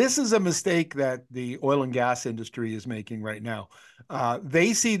 this is a mistake that the oil and gas industry is making right now.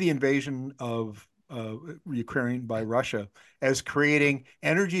 They see the invasion of Ukraine by Russia as creating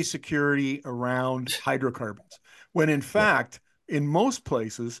energy security around hydrocarbons, when in Yeah. fact, in most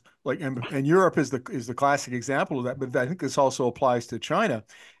places, like and Europe is the classic example of that, but I think this also applies to China.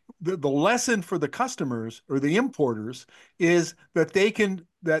 The lesson for the customers or the importers is that they can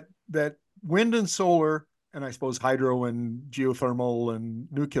that wind and solar, and I suppose hydro and geothermal and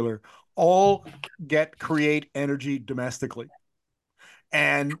nuclear all create energy domestically.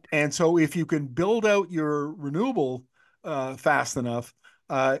 And so if you can build out your renewable fast enough,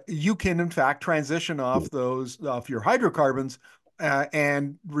 you can in fact transition off your hydrocarbons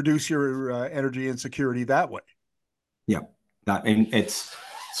and reduce your energy insecurity that way. Yeah. I mean, it's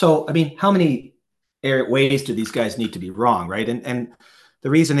so, I mean, how many ways do these guys need to be wrong, right? And the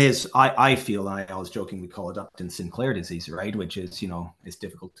reason is I feel, and I always jokingly call it Upton Sinclair disease, right? Which is, it's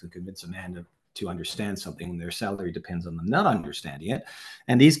difficult to convince a man to understand something when their salary depends on them not understanding it.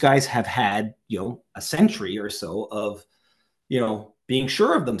 And these guys have had, a century or so of, being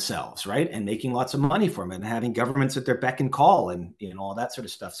sure of themselves, right? And making lots of money from it and having governments at their beck and call and, all that sort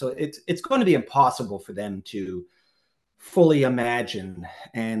of stuff. So it's going to be impossible for them to fully imagine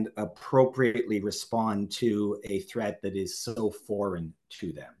and appropriately respond to a threat that is so foreign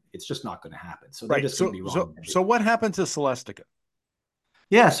to them. It's just not going to happen. So they're Right. just going to So be so wrong. so what happened to Celestica?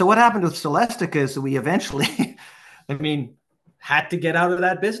 Yeah. So what happened with Celestica is that we eventually, I mean, had to get out of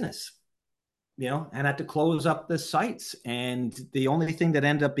that business, and had to close up the sites. And the only thing that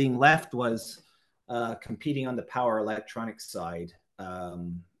ended up being left was competing on the power electronics side.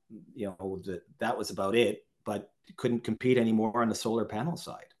 That was about it, but couldn't compete anymore on the solar panel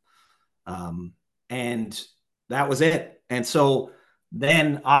side. And that was it. And so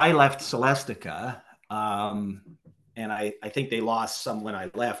then I left Celestica. And I think they lost some when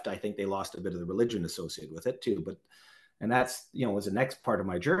I left. I think they lost a bit of the religion associated with it too. And that's, was the next part of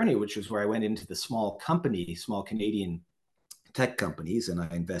my journey, which was where I went into the small Canadian tech companies, and I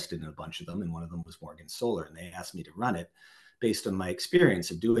invested in a bunch of them, and one of them was Morgan Solar, and they asked me to run it based on my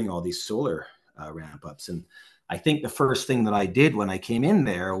experience of doing all these solar ramp ups. And I think the first thing that I did when I came in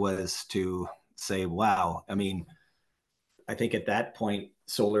there was to say, wow, I mean, I think at that point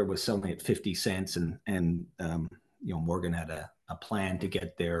solar was selling at 50 cents, and Morgan had a plan to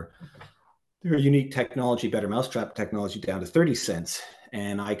get their unique technology, better mousetrap technology, down to 30 cents.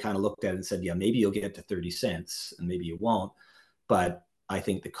 And I kind of looked at it and said, yeah, maybe you'll get to 30 cents and maybe you won't. But I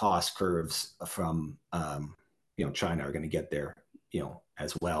think the cost curves from China are going to get there,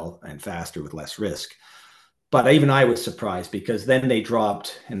 as well and faster with less risk. But even I was surprised because then they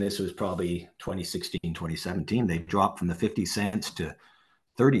dropped, and this was probably 2016, 2017, they dropped from the 50 cents to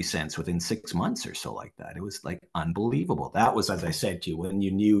 30 cents within 6 months or so, like that. It was like unbelievable. That was, as I said to you, when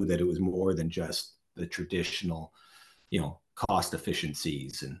you knew that it was more than just the traditional, cost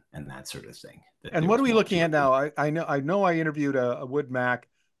efficiencies and that sort of thing, that And there what are was we more looking to at it. now? I know I interviewed a Wood Mac,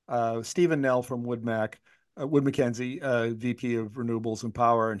 Stephen Nell from Wood Mac, Wood Mackenzie, VP of Renewables and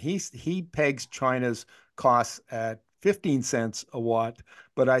Power, and he pegs China's costs at 15 cents a watt.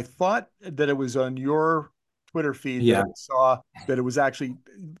 But I thought that it was on your Twitter feed that I Yeah. saw that it was actually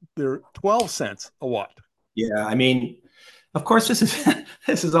there 12 cents a watt. Yeah. I mean, of course, this is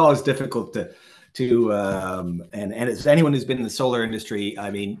this is always difficult to and as anyone who's been in the solar industry, I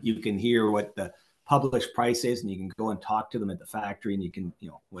mean, you can hear what the published price is, and you can go and talk to them at the factory, and you can,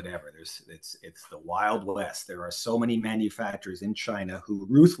 whatever. It's the Wild West. There are so many manufacturers in China who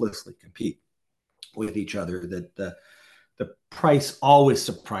ruthlessly compete with each other that the price always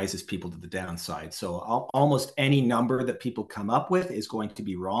surprises people to the downside. So almost any number that people come up with is going to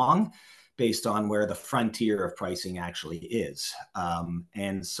be wrong based on where the frontier of pricing actually is.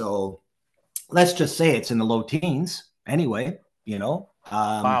 And so let's just say it's in the low teens anyway, you know.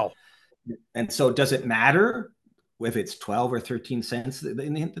 Wow. And so does it matter if it's 12 or 13 cents?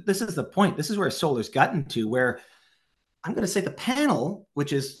 This is the point. This is where solar's gotten to, where I'm going to say the panel,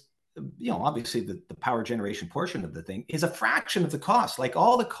 which is, obviously the power generation portion of the thing, is a fraction of the cost. Like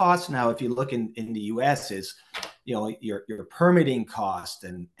all the costs now, if you look in the US, is, your permitting cost,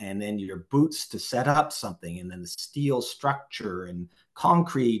 and then your boots to set up something, and then the steel structure and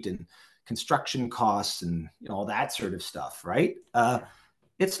concrete and construction costs and all that sort of stuff, right?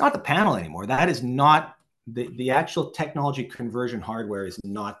 It's not the panel anymore. That is not the actual technology conversion hardware is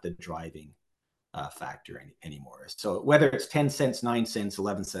not the driving factor anymore. So whether it's 10 cents, 9 cents,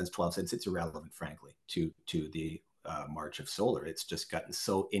 11 cents, 12 cents, it's irrelevant, frankly, to the march of solar. It's just gotten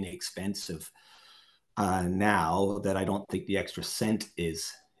so inexpensive now that I don't think the extra cent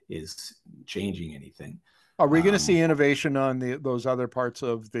is changing anything. Are we going to Um, see innovation on those other parts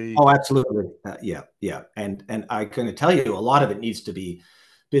of the? oh, absolutely. Yeah, yeah. And I can tell you a lot of it needs to be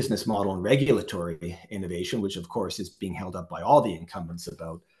business model and regulatory innovation, which of course is being held up by all the incumbents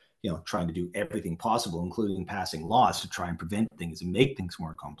about, trying to do everything possible, including passing laws to try and prevent things and make things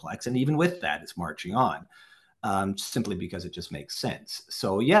more complex. And even with that, it's marching on, simply because it just makes sense.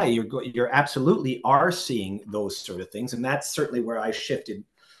 So yeah, you're absolutely are seeing those sort of things, and that's certainly where I shifted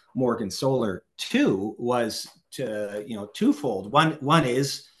Morgan Solar to, was to, twofold. One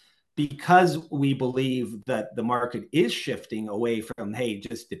is because we believe that the market is shifting away from, hey,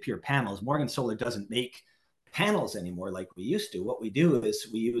 just the pure panels. Morgan Solar doesn't make panels anymore like we used to. What we do is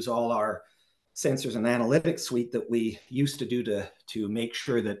we use all our sensors and analytics suite that we used to do to make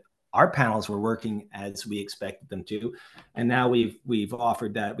sure that our panels were working as we expected them to. And now we've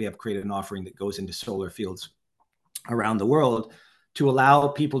offered that. We have created an offering that goes into solar fields around the world to allow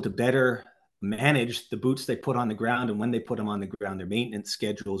people to better manage the boots they put on the ground, and when they put them on the ground, their maintenance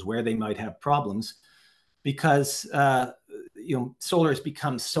schedules, where they might have problems, because solar has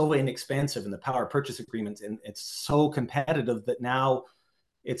become so inexpensive in the power purchase agreements, and it's so competitive that now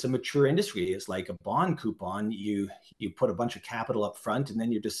it's a mature industry. It's like a bond coupon. You put a bunch of capital up front, and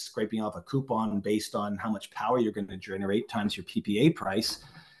then you're just scraping off a coupon based on how much power you're going to generate times your PPA price.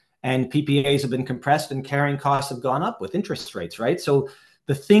 And PPAs have been compressed, and carrying costs have gone up with interest rates, right? So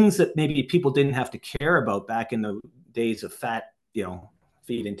the things that maybe people didn't have to care about back in the days of fat,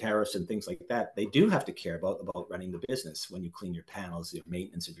 feed-in tariffs and things like that, they do have to care about running the business. When you clean your panels, your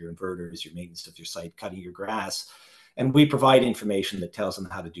maintenance of your inverters, your maintenance of your site, cutting your grass. And we provide information that tells them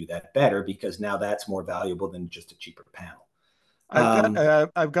how to do that better, because now that's more valuable than just a cheaper panel.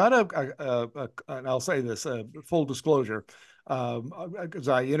 I've got and I'll say this, full disclosure, because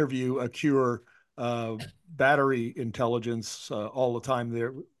I interview a Cure battery intelligence all the time.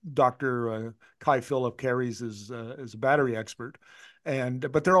 There, Dr. Kai Philip Carries is a battery expert,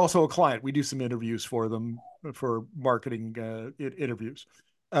 but they're also a client. We do some interviews for them for marketing interviews,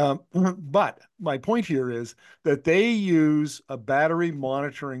 But my point here is that they use a battery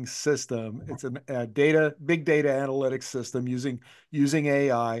monitoring system. It's a big data analytics system using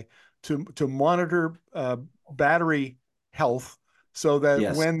AI to monitor battery health, so that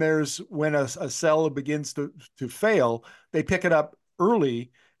Yes. when a cell begins to fail, they pick it up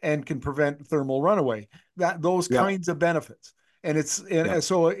early and can prevent thermal runaway. Those Yep. kinds of benefits. And Yep.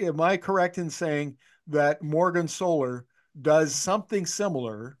 so, am I correct in saying that Morgan Solar does something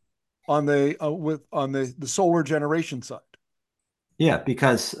similar on the solar generation side? Yeah,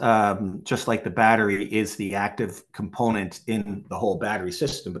 because just like the battery is the active component in the whole battery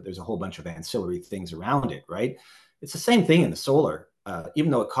system, but there's a whole bunch of ancillary things around it, right? It's the same thing in the solar.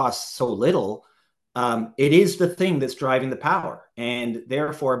 Even though it costs so little, it is the thing that's driving the power. And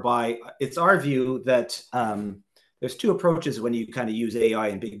therefore, it's our view that there's two approaches when you kind of use AI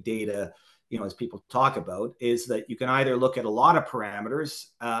and big data, as people talk about, is that you can either look at a lot of parameters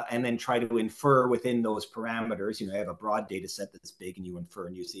and then try to infer within those parameters. You have a broad data set that's big and you infer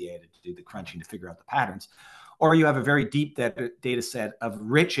and use the AI to do the crunching to figure out the patterns. Or you have a very deep data set of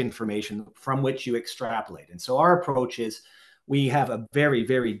rich information from which you extrapolate. And so our approach is we have a very,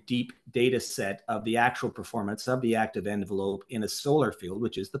 very deep data set of the actual performance of the active envelope in a solar field,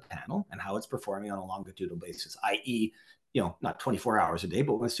 which is the panel, and how it's performing on a longitudinal basis, i.e., not 24 hours a day,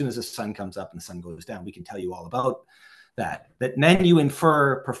 but as soon as the sun comes up and the sun goes down, we can tell you all about that. That then you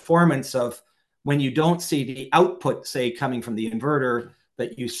infer performance of when you don't see the output, say, coming from the inverter,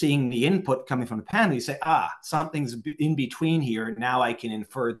 that you're seeing the input coming from the panel. You say, something's in between here. Now I can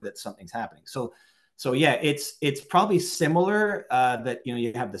infer that something's happening. So yeah, it's probably similar that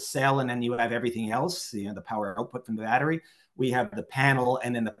you have the cell and then you have everything else, the power output from the battery. We have the panel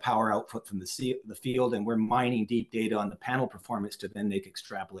and then the power output from the field, and we're mining deep data on the panel performance to then make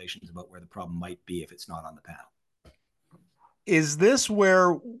extrapolations about where the problem might be if it's not on the panel. Is this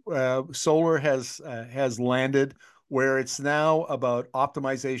where solar has landed, where it's now about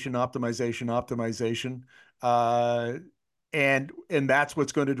optimization, optimization, optimization, uh, and that's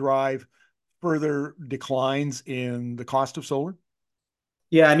what's going to drive further declines in the cost of solar?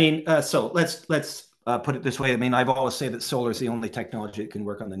 Yeah, I mean, so let's put it this way. I mean, I've always said that solar is the only technology that can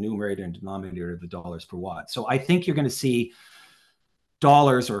work on the numerator and denominator of the dollars per watt. So I think you're going to see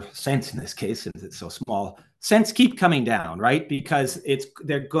dollars, or cents in this case, since it's so small, cents keep coming down, right? Because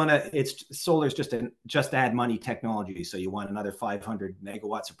solar's just add money technology. So you want another 500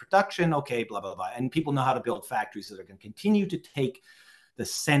 megawatts of production, okay, blah blah blah, and people know how to build factories that are going to continue to take the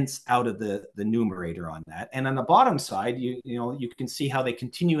cents out of the numerator on that. And on the bottom side, you can see how they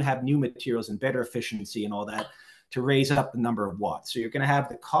continue to have new materials and better efficiency and all that to raise up the number of watts. So you're going to have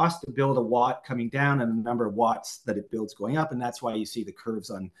the cost to build a watt coming down and the number of watts that it builds going up. And that's why you see the curves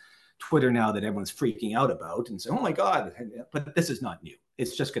on Twitter now that everyone's freaking out about and say, oh my God, but this is not new.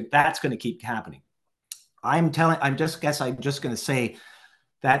 It's just that's going to keep happening. I'm just going to say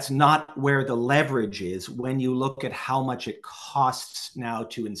that's not where the leverage is. When you look at how much it costs now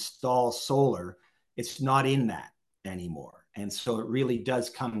to install solar, it's not in that anymore. And so it really does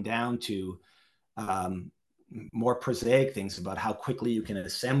come down to more prosaic things about how quickly you can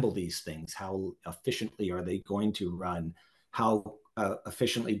assemble these things, how efficiently are they going to run, how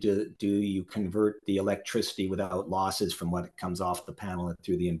efficiently do you convert the electricity without losses from what comes off the panel and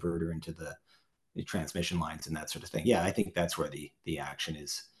through the inverter into the transmission lines and that sort of thing. Yeah, I think that's where the action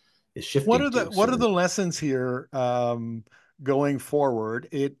is shifting to. What are the lessons here going forward?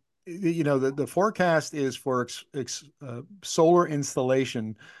 The forecast is for solar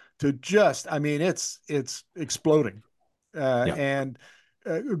installation to I mean, it's exploding, Yeah. and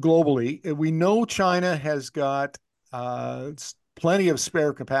globally, we know China has got plenty of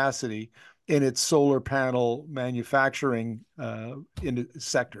spare capacity in its solar panel manufacturing in the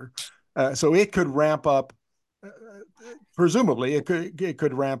sector, so it could ramp up. Presumably, it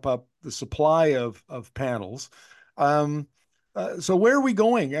could ramp up the supply of panels. So where are we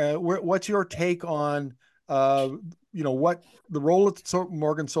going? What's your take on what the role that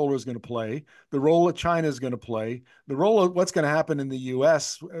Morgan Solar is going to play, the role that China is going to play, the role of what's going to happen in the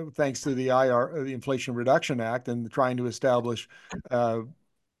U.S. Thanks to the the Inflation Reduction Act, and trying to establish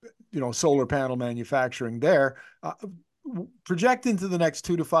solar panel manufacturing there. Project into the next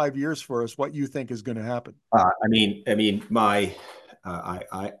 2 to 5 years for us what you think is going to happen. I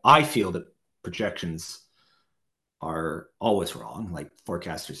feel that projections are always wrong. Like,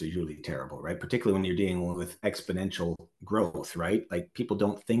 forecasters are usually terrible, right? Particularly when you're dealing with exponential growth, right? Like, people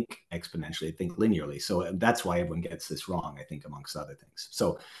don't think exponentially, they think linearly. So that's why everyone gets this wrong, I think, amongst other things.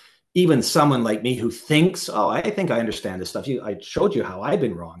 So even someone like me who thinks, oh, I think I understand this stuff. I showed you how I've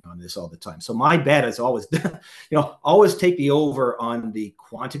been wrong on this all the time. So my bet is always, always take the over on the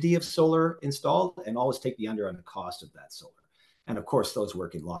quantity of solar installed and always take the under on the cost of that solar. And of course, those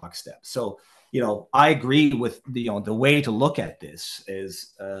work in lockstep. So, I agree with the way to look at this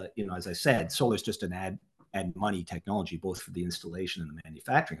is, as I said, solar is just an add money technology, both for the installation and the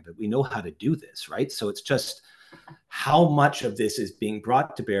manufacturing of it. We know how to do this, right? So it's just how much of this is being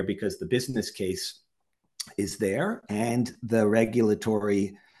brought to bear because the business case is there and the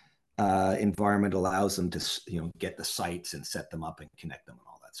regulatory environment allows them to get the sites and set them up and connect them and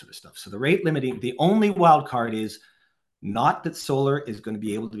all that sort of stuff. So the rate limiting, the only wild card is not that solar is going to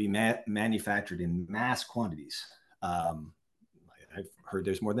be able to be manufactured in mass quantities. I've heard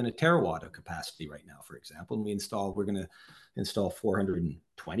there's more than a terawatt of capacity right now, for example, and we're going to install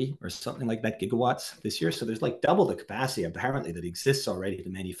 420 or something like that gigawatts this year. So there's like double the capacity apparently that exists already to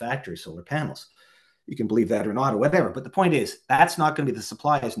manufacture solar panels. You can believe that or not or whatever. But the point is, that's not going to be, the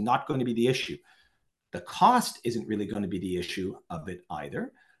supply is not going to be the issue. The cost isn't really going to be the issue of it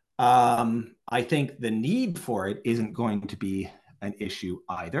either. I think the need for it isn't going to be an issue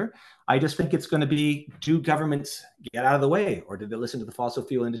either. I just think it's going to be, do governments get out of the way, or did they listen to the fossil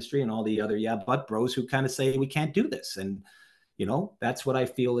fuel industry and all the other but bros who kind of say we can't do this? And that's what I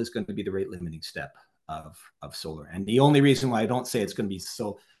feel is going to be the rate limiting step of solar. And the only reason why I don't say it's going to be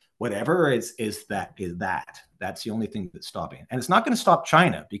so whatever is that's the only thing that's stopping it. And it's not going to stop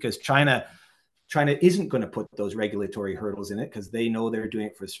China, because China isn't going to put those regulatory hurdles in it because they know they're doing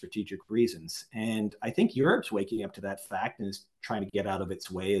it for strategic reasons. And I think Europe's waking up to that fact and is trying to get out of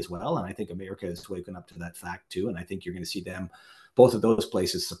its way as well. And I think America is waking up to that fact too. And I think you're going to see both of those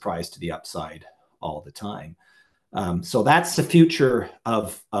places, surprised to the upside all the time. So that's the future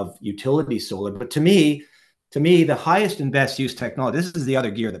of utility solar. But to me, the highest and best use technology, this is the other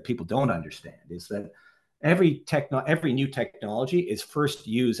gear that people don't understand, is that every new technology is first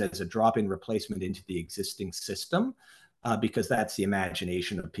used as a drop-in replacement into the existing system, because that's the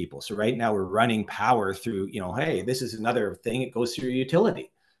imagination of people. So right now we're running power through, hey, this is another thing, it goes through your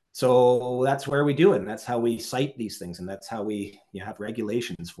utility. So that's where we do it, and that's how we cite these things, and that's how we have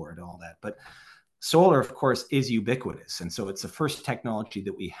regulations for it and all that. But solar, of course, is ubiquitous. And so it's the first technology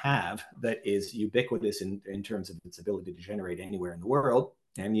that we have that is ubiquitous in terms of its ability to generate anywhere in the world.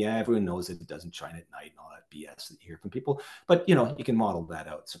 And everyone knows that it doesn't shine at night and all that BS that you hear from people. But, you can model that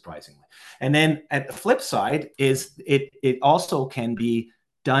out, surprisingly. And then at the flip side is it also can be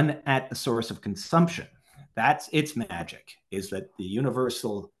done at the source of consumption. That's its magic, is that the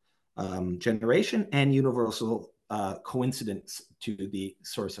universal generation and universal coincidence to the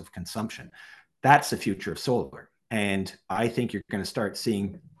source of consumption. That's the future of solar. And I think you're going to start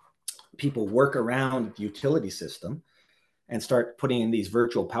seeing people work around the utility system and start putting in these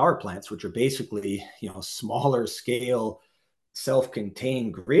virtual power plants, which are basically, smaller scale,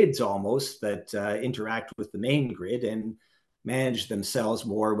 self-contained grids almost that interact with the main grid and manage themselves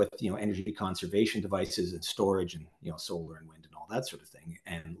more with, energy conservation devices and storage and, solar and wind and all that sort of thing,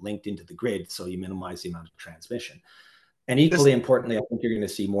 and linked into the grid. So you minimize the amount of transmission. And equally importantly, I think you're going to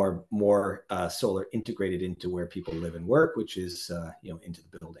see more solar integrated into where people live and work, which is into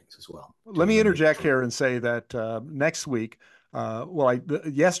the buildings as well. Let me interject here and say that next week,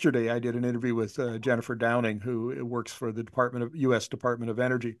 yesterday I did an interview with Jennifer Downing, who works for the U.S. Department of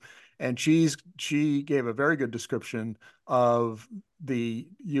Energy, and she gave a very good description of the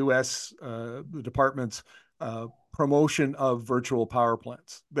U.S. The department's promotion of virtual power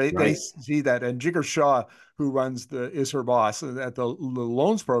plants. They see that, and Jigar Shah, who is her boss at the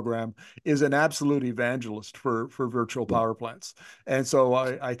loans program, is an absolute evangelist for virtual power plants. And so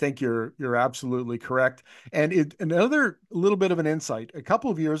I think you're absolutely correct. And another little bit of an insight: a couple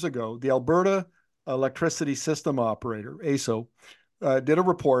of years ago, the Alberta Electricity System Operator (AESO) did a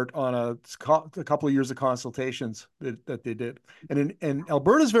report on a couple of years of consultations that they did. And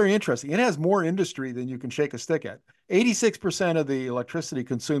Alberta is very interesting. It has more industry than you can shake a stick at. 86% of the electricity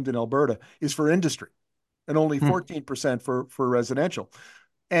consumed in Alberta is for industry, and only 14% for residential.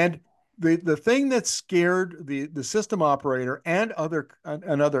 And the thing that scared the system operator and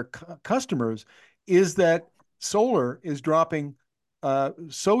other customers is that solar is dropping,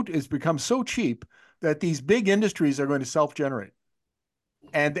 it's become so cheap that these big industries are going to self-generate.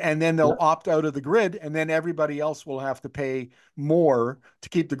 And then they'll opt out of the grid, and then everybody else will have to pay more to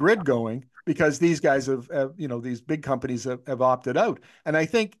keep the grid going, because these guys these big companies have opted out. And I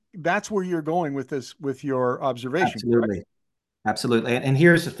think that's where you're going with this, with your observation. Absolutely. Correct? Absolutely. And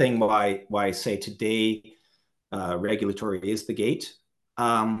here's the thing why I say today regulatory is the gate.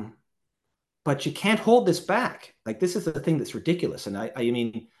 But you can't hold this back. Like, this is the thing that's ridiculous. And I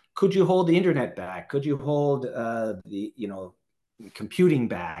mean, Could you hold the internet back? Could you hold the computing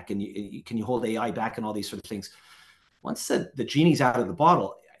back? And can you hold AI back and all these sort of things? Once the genie's out of the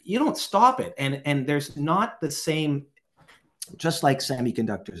bottle, you don't stop it. And there's not the same, just like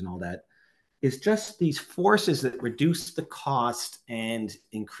semiconductors and all that, is just these forces that reduce the cost and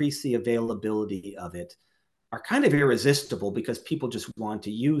increase the availability of it are kind of irresistible because people just want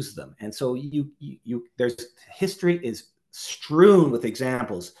to use them. And so there's history is strewn with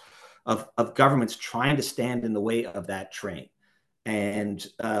examples of governments trying to stand in the way of that train. And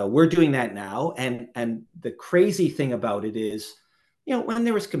we're doing that now. And the crazy thing about it is, when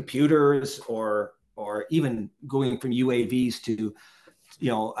there was computers or even going from UAVs to,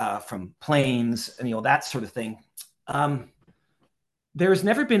 from planes and, that sort of thing, there has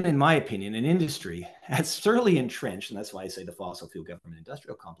never been, in my opinion, an industry as thoroughly entrenched, and that's why I say the fossil fuel government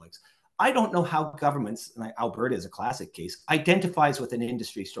industrial complex. I don't know how governments, and Alberta is a classic case, identifies with an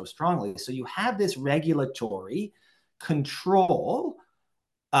industry so strongly. So you have this regulatory control,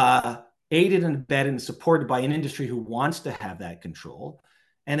 aided and abetted and supported by an industry who wants to have that control.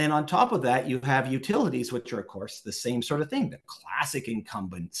 And then on top of that, you have utilities, which are, of course, the same sort of thing, the classic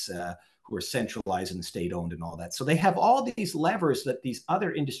incumbents who are centralized and state-owned and all that. So they have all these levers that these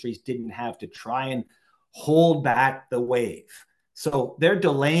other industries didn't have to try and hold back the wave. So they're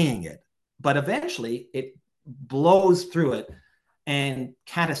delaying it. But eventually, it blows through it. And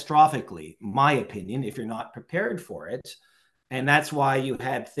catastrophically, my opinion, if you're not prepared for it. And that's why you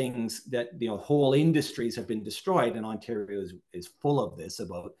had things that, whole industries have been destroyed. And Ontario is full of this,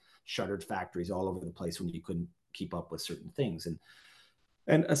 about shuttered factories all over the place when you couldn't keep up with certain things.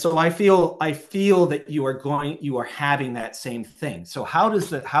 And so I feel that you are having that same thing. So how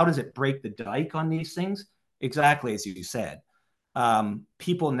does it break the dike on these things? Exactly as you said.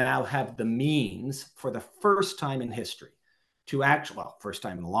 People now have the means for the first time in history to first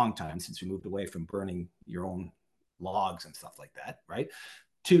time in a long time, since we moved away from burning your own logs and stuff like that, right?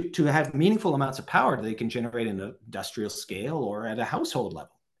 To have meaningful amounts of power that they can generate in an industrial scale or at a household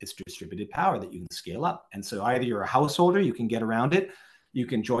level. It's distributed power that you can scale up. And so either you're a householder, you can get around it, you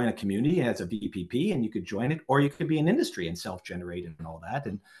can join a community as a VPP and you could join it, or you could be an industry and self-generate and all that.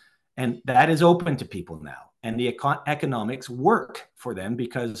 And that is open to people now. And the economics work for them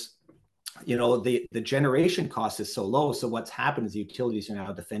because the generation cost is so low. So what's happened is the utilities are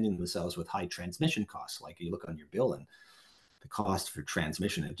now defending themselves with high transmission costs. Like you look on your bill and the cost for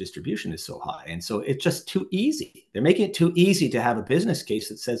transmission and distribution is so high. And so it's just too easy. They're making it too easy to have a business case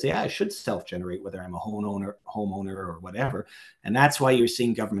that says, yeah, I should self-generate, whether I'm a homeowner or whatever. And that's why you're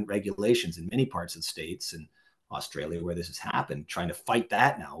seeing government regulations in many parts of the States and Australia where this has happened, trying to fight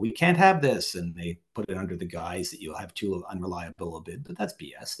that now. We can't have this. And they put it under the guise that you'll have too unreliable a bid, but that's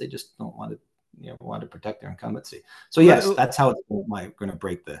BS. They just don't want to protect their incumbency. So yes, that's how it's going to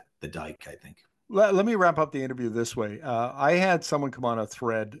break the dike, I think. Let me wrap up the interview this way. I had someone come on a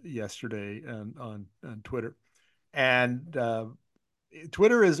thread yesterday on Twitter, and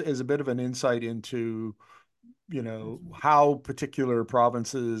Twitter is a bit of an insight into how particular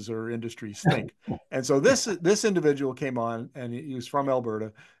provinces or industries think. And so this individual came on, and he was from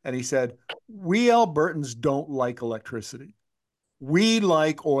Alberta, and he said, "We Albertans don't like electricity. We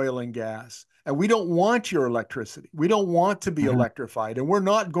like oil and gas, and we don't want your electricity. We don't want to be electrified, and we're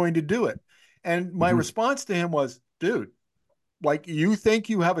not going to do it." And my response to him was, "Dude, like, you think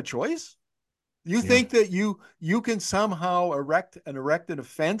you have a choice? You think that you can somehow erect a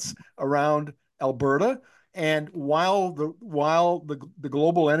fence around Alberta, and while the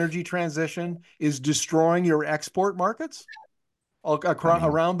global energy transition is destroying your export markets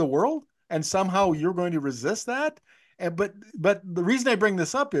around the world, and somehow you're going to resist that?" And but the reason I bring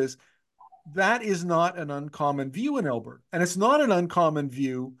this up is that is not an uncommon view in Alberta, and it's not an uncommon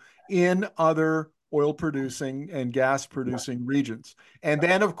view in other oil producing and gas producing regions. And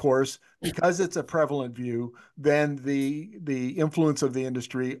then, of course, because it's a prevalent view, then the influence of the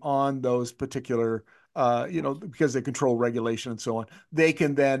industry on those particular, because they control regulation and so on, they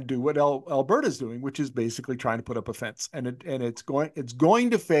can then do what Alberta's doing, which is basically trying to put up a fence, and it's going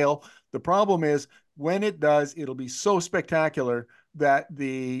to fail. The problem is when it does, it'll be so spectacular that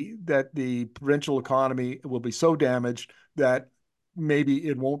the provincial economy will be so damaged that maybe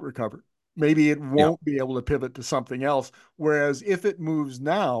it won't recover. Maybe it won't be able to pivot to something else. Whereas if it moves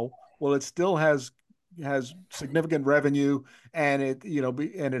now, well, it still has significant revenue, and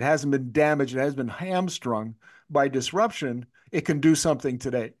it hasn't been damaged, it has been hamstrung by disruption. It can do something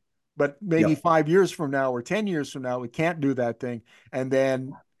today, but maybe 5 years from now or 10 years from now, it can't do that thing, and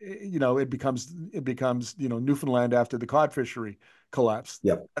then it becomes Newfoundland after the cod fishery collapsed.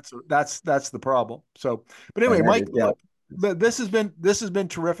 Yep. That's the problem. So, but anyway, Mike, look, but this has been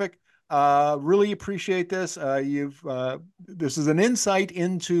terrific. Really appreciate this. You've This is an insight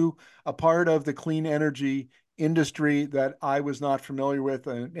into a part of the clean energy industry that I was not familiar with,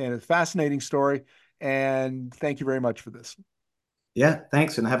 and a fascinating story. And thank you very much for this. Yeah,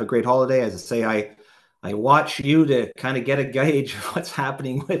 thanks, and have a great holiday. As I say, I watch you to kind of get a gauge of what's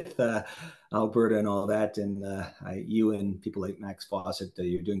happening with Alberta and all that, and you and people like Max Fawcett,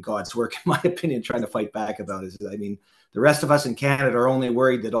 you're doing God's work, in my opinion, trying to fight back about it. I mean, the rest of us in Canada are only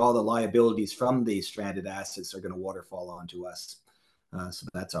worried that all the liabilities from these stranded assets are going to waterfall onto us. So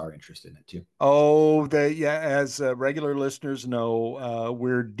that's our interest in it too. Oh, yeah, as regular listeners know,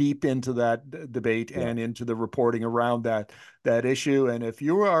 we're deep into that debate Yeah, and into the reporting around that issue. And if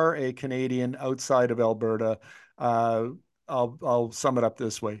you are a Canadian outside of Alberta, uh, I'll sum it up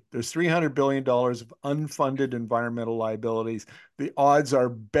this way: there's $300 billion of unfunded environmental liabilities. The odds are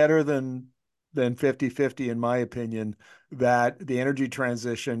better than 50-50, in my opinion, that the energy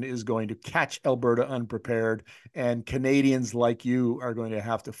transition is going to catch Alberta unprepared, and Canadians like you are going to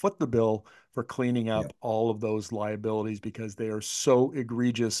have to foot the bill for cleaning yeah, up all of those liabilities because they are so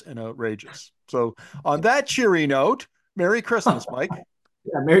egregious and outrageous. So, on yeah. that cheery note, Merry Christmas, Mike.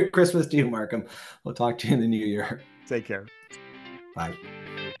 Yeah, Merry Christmas to you, Markham. We'll talk to you in the new year. Take care. Bye.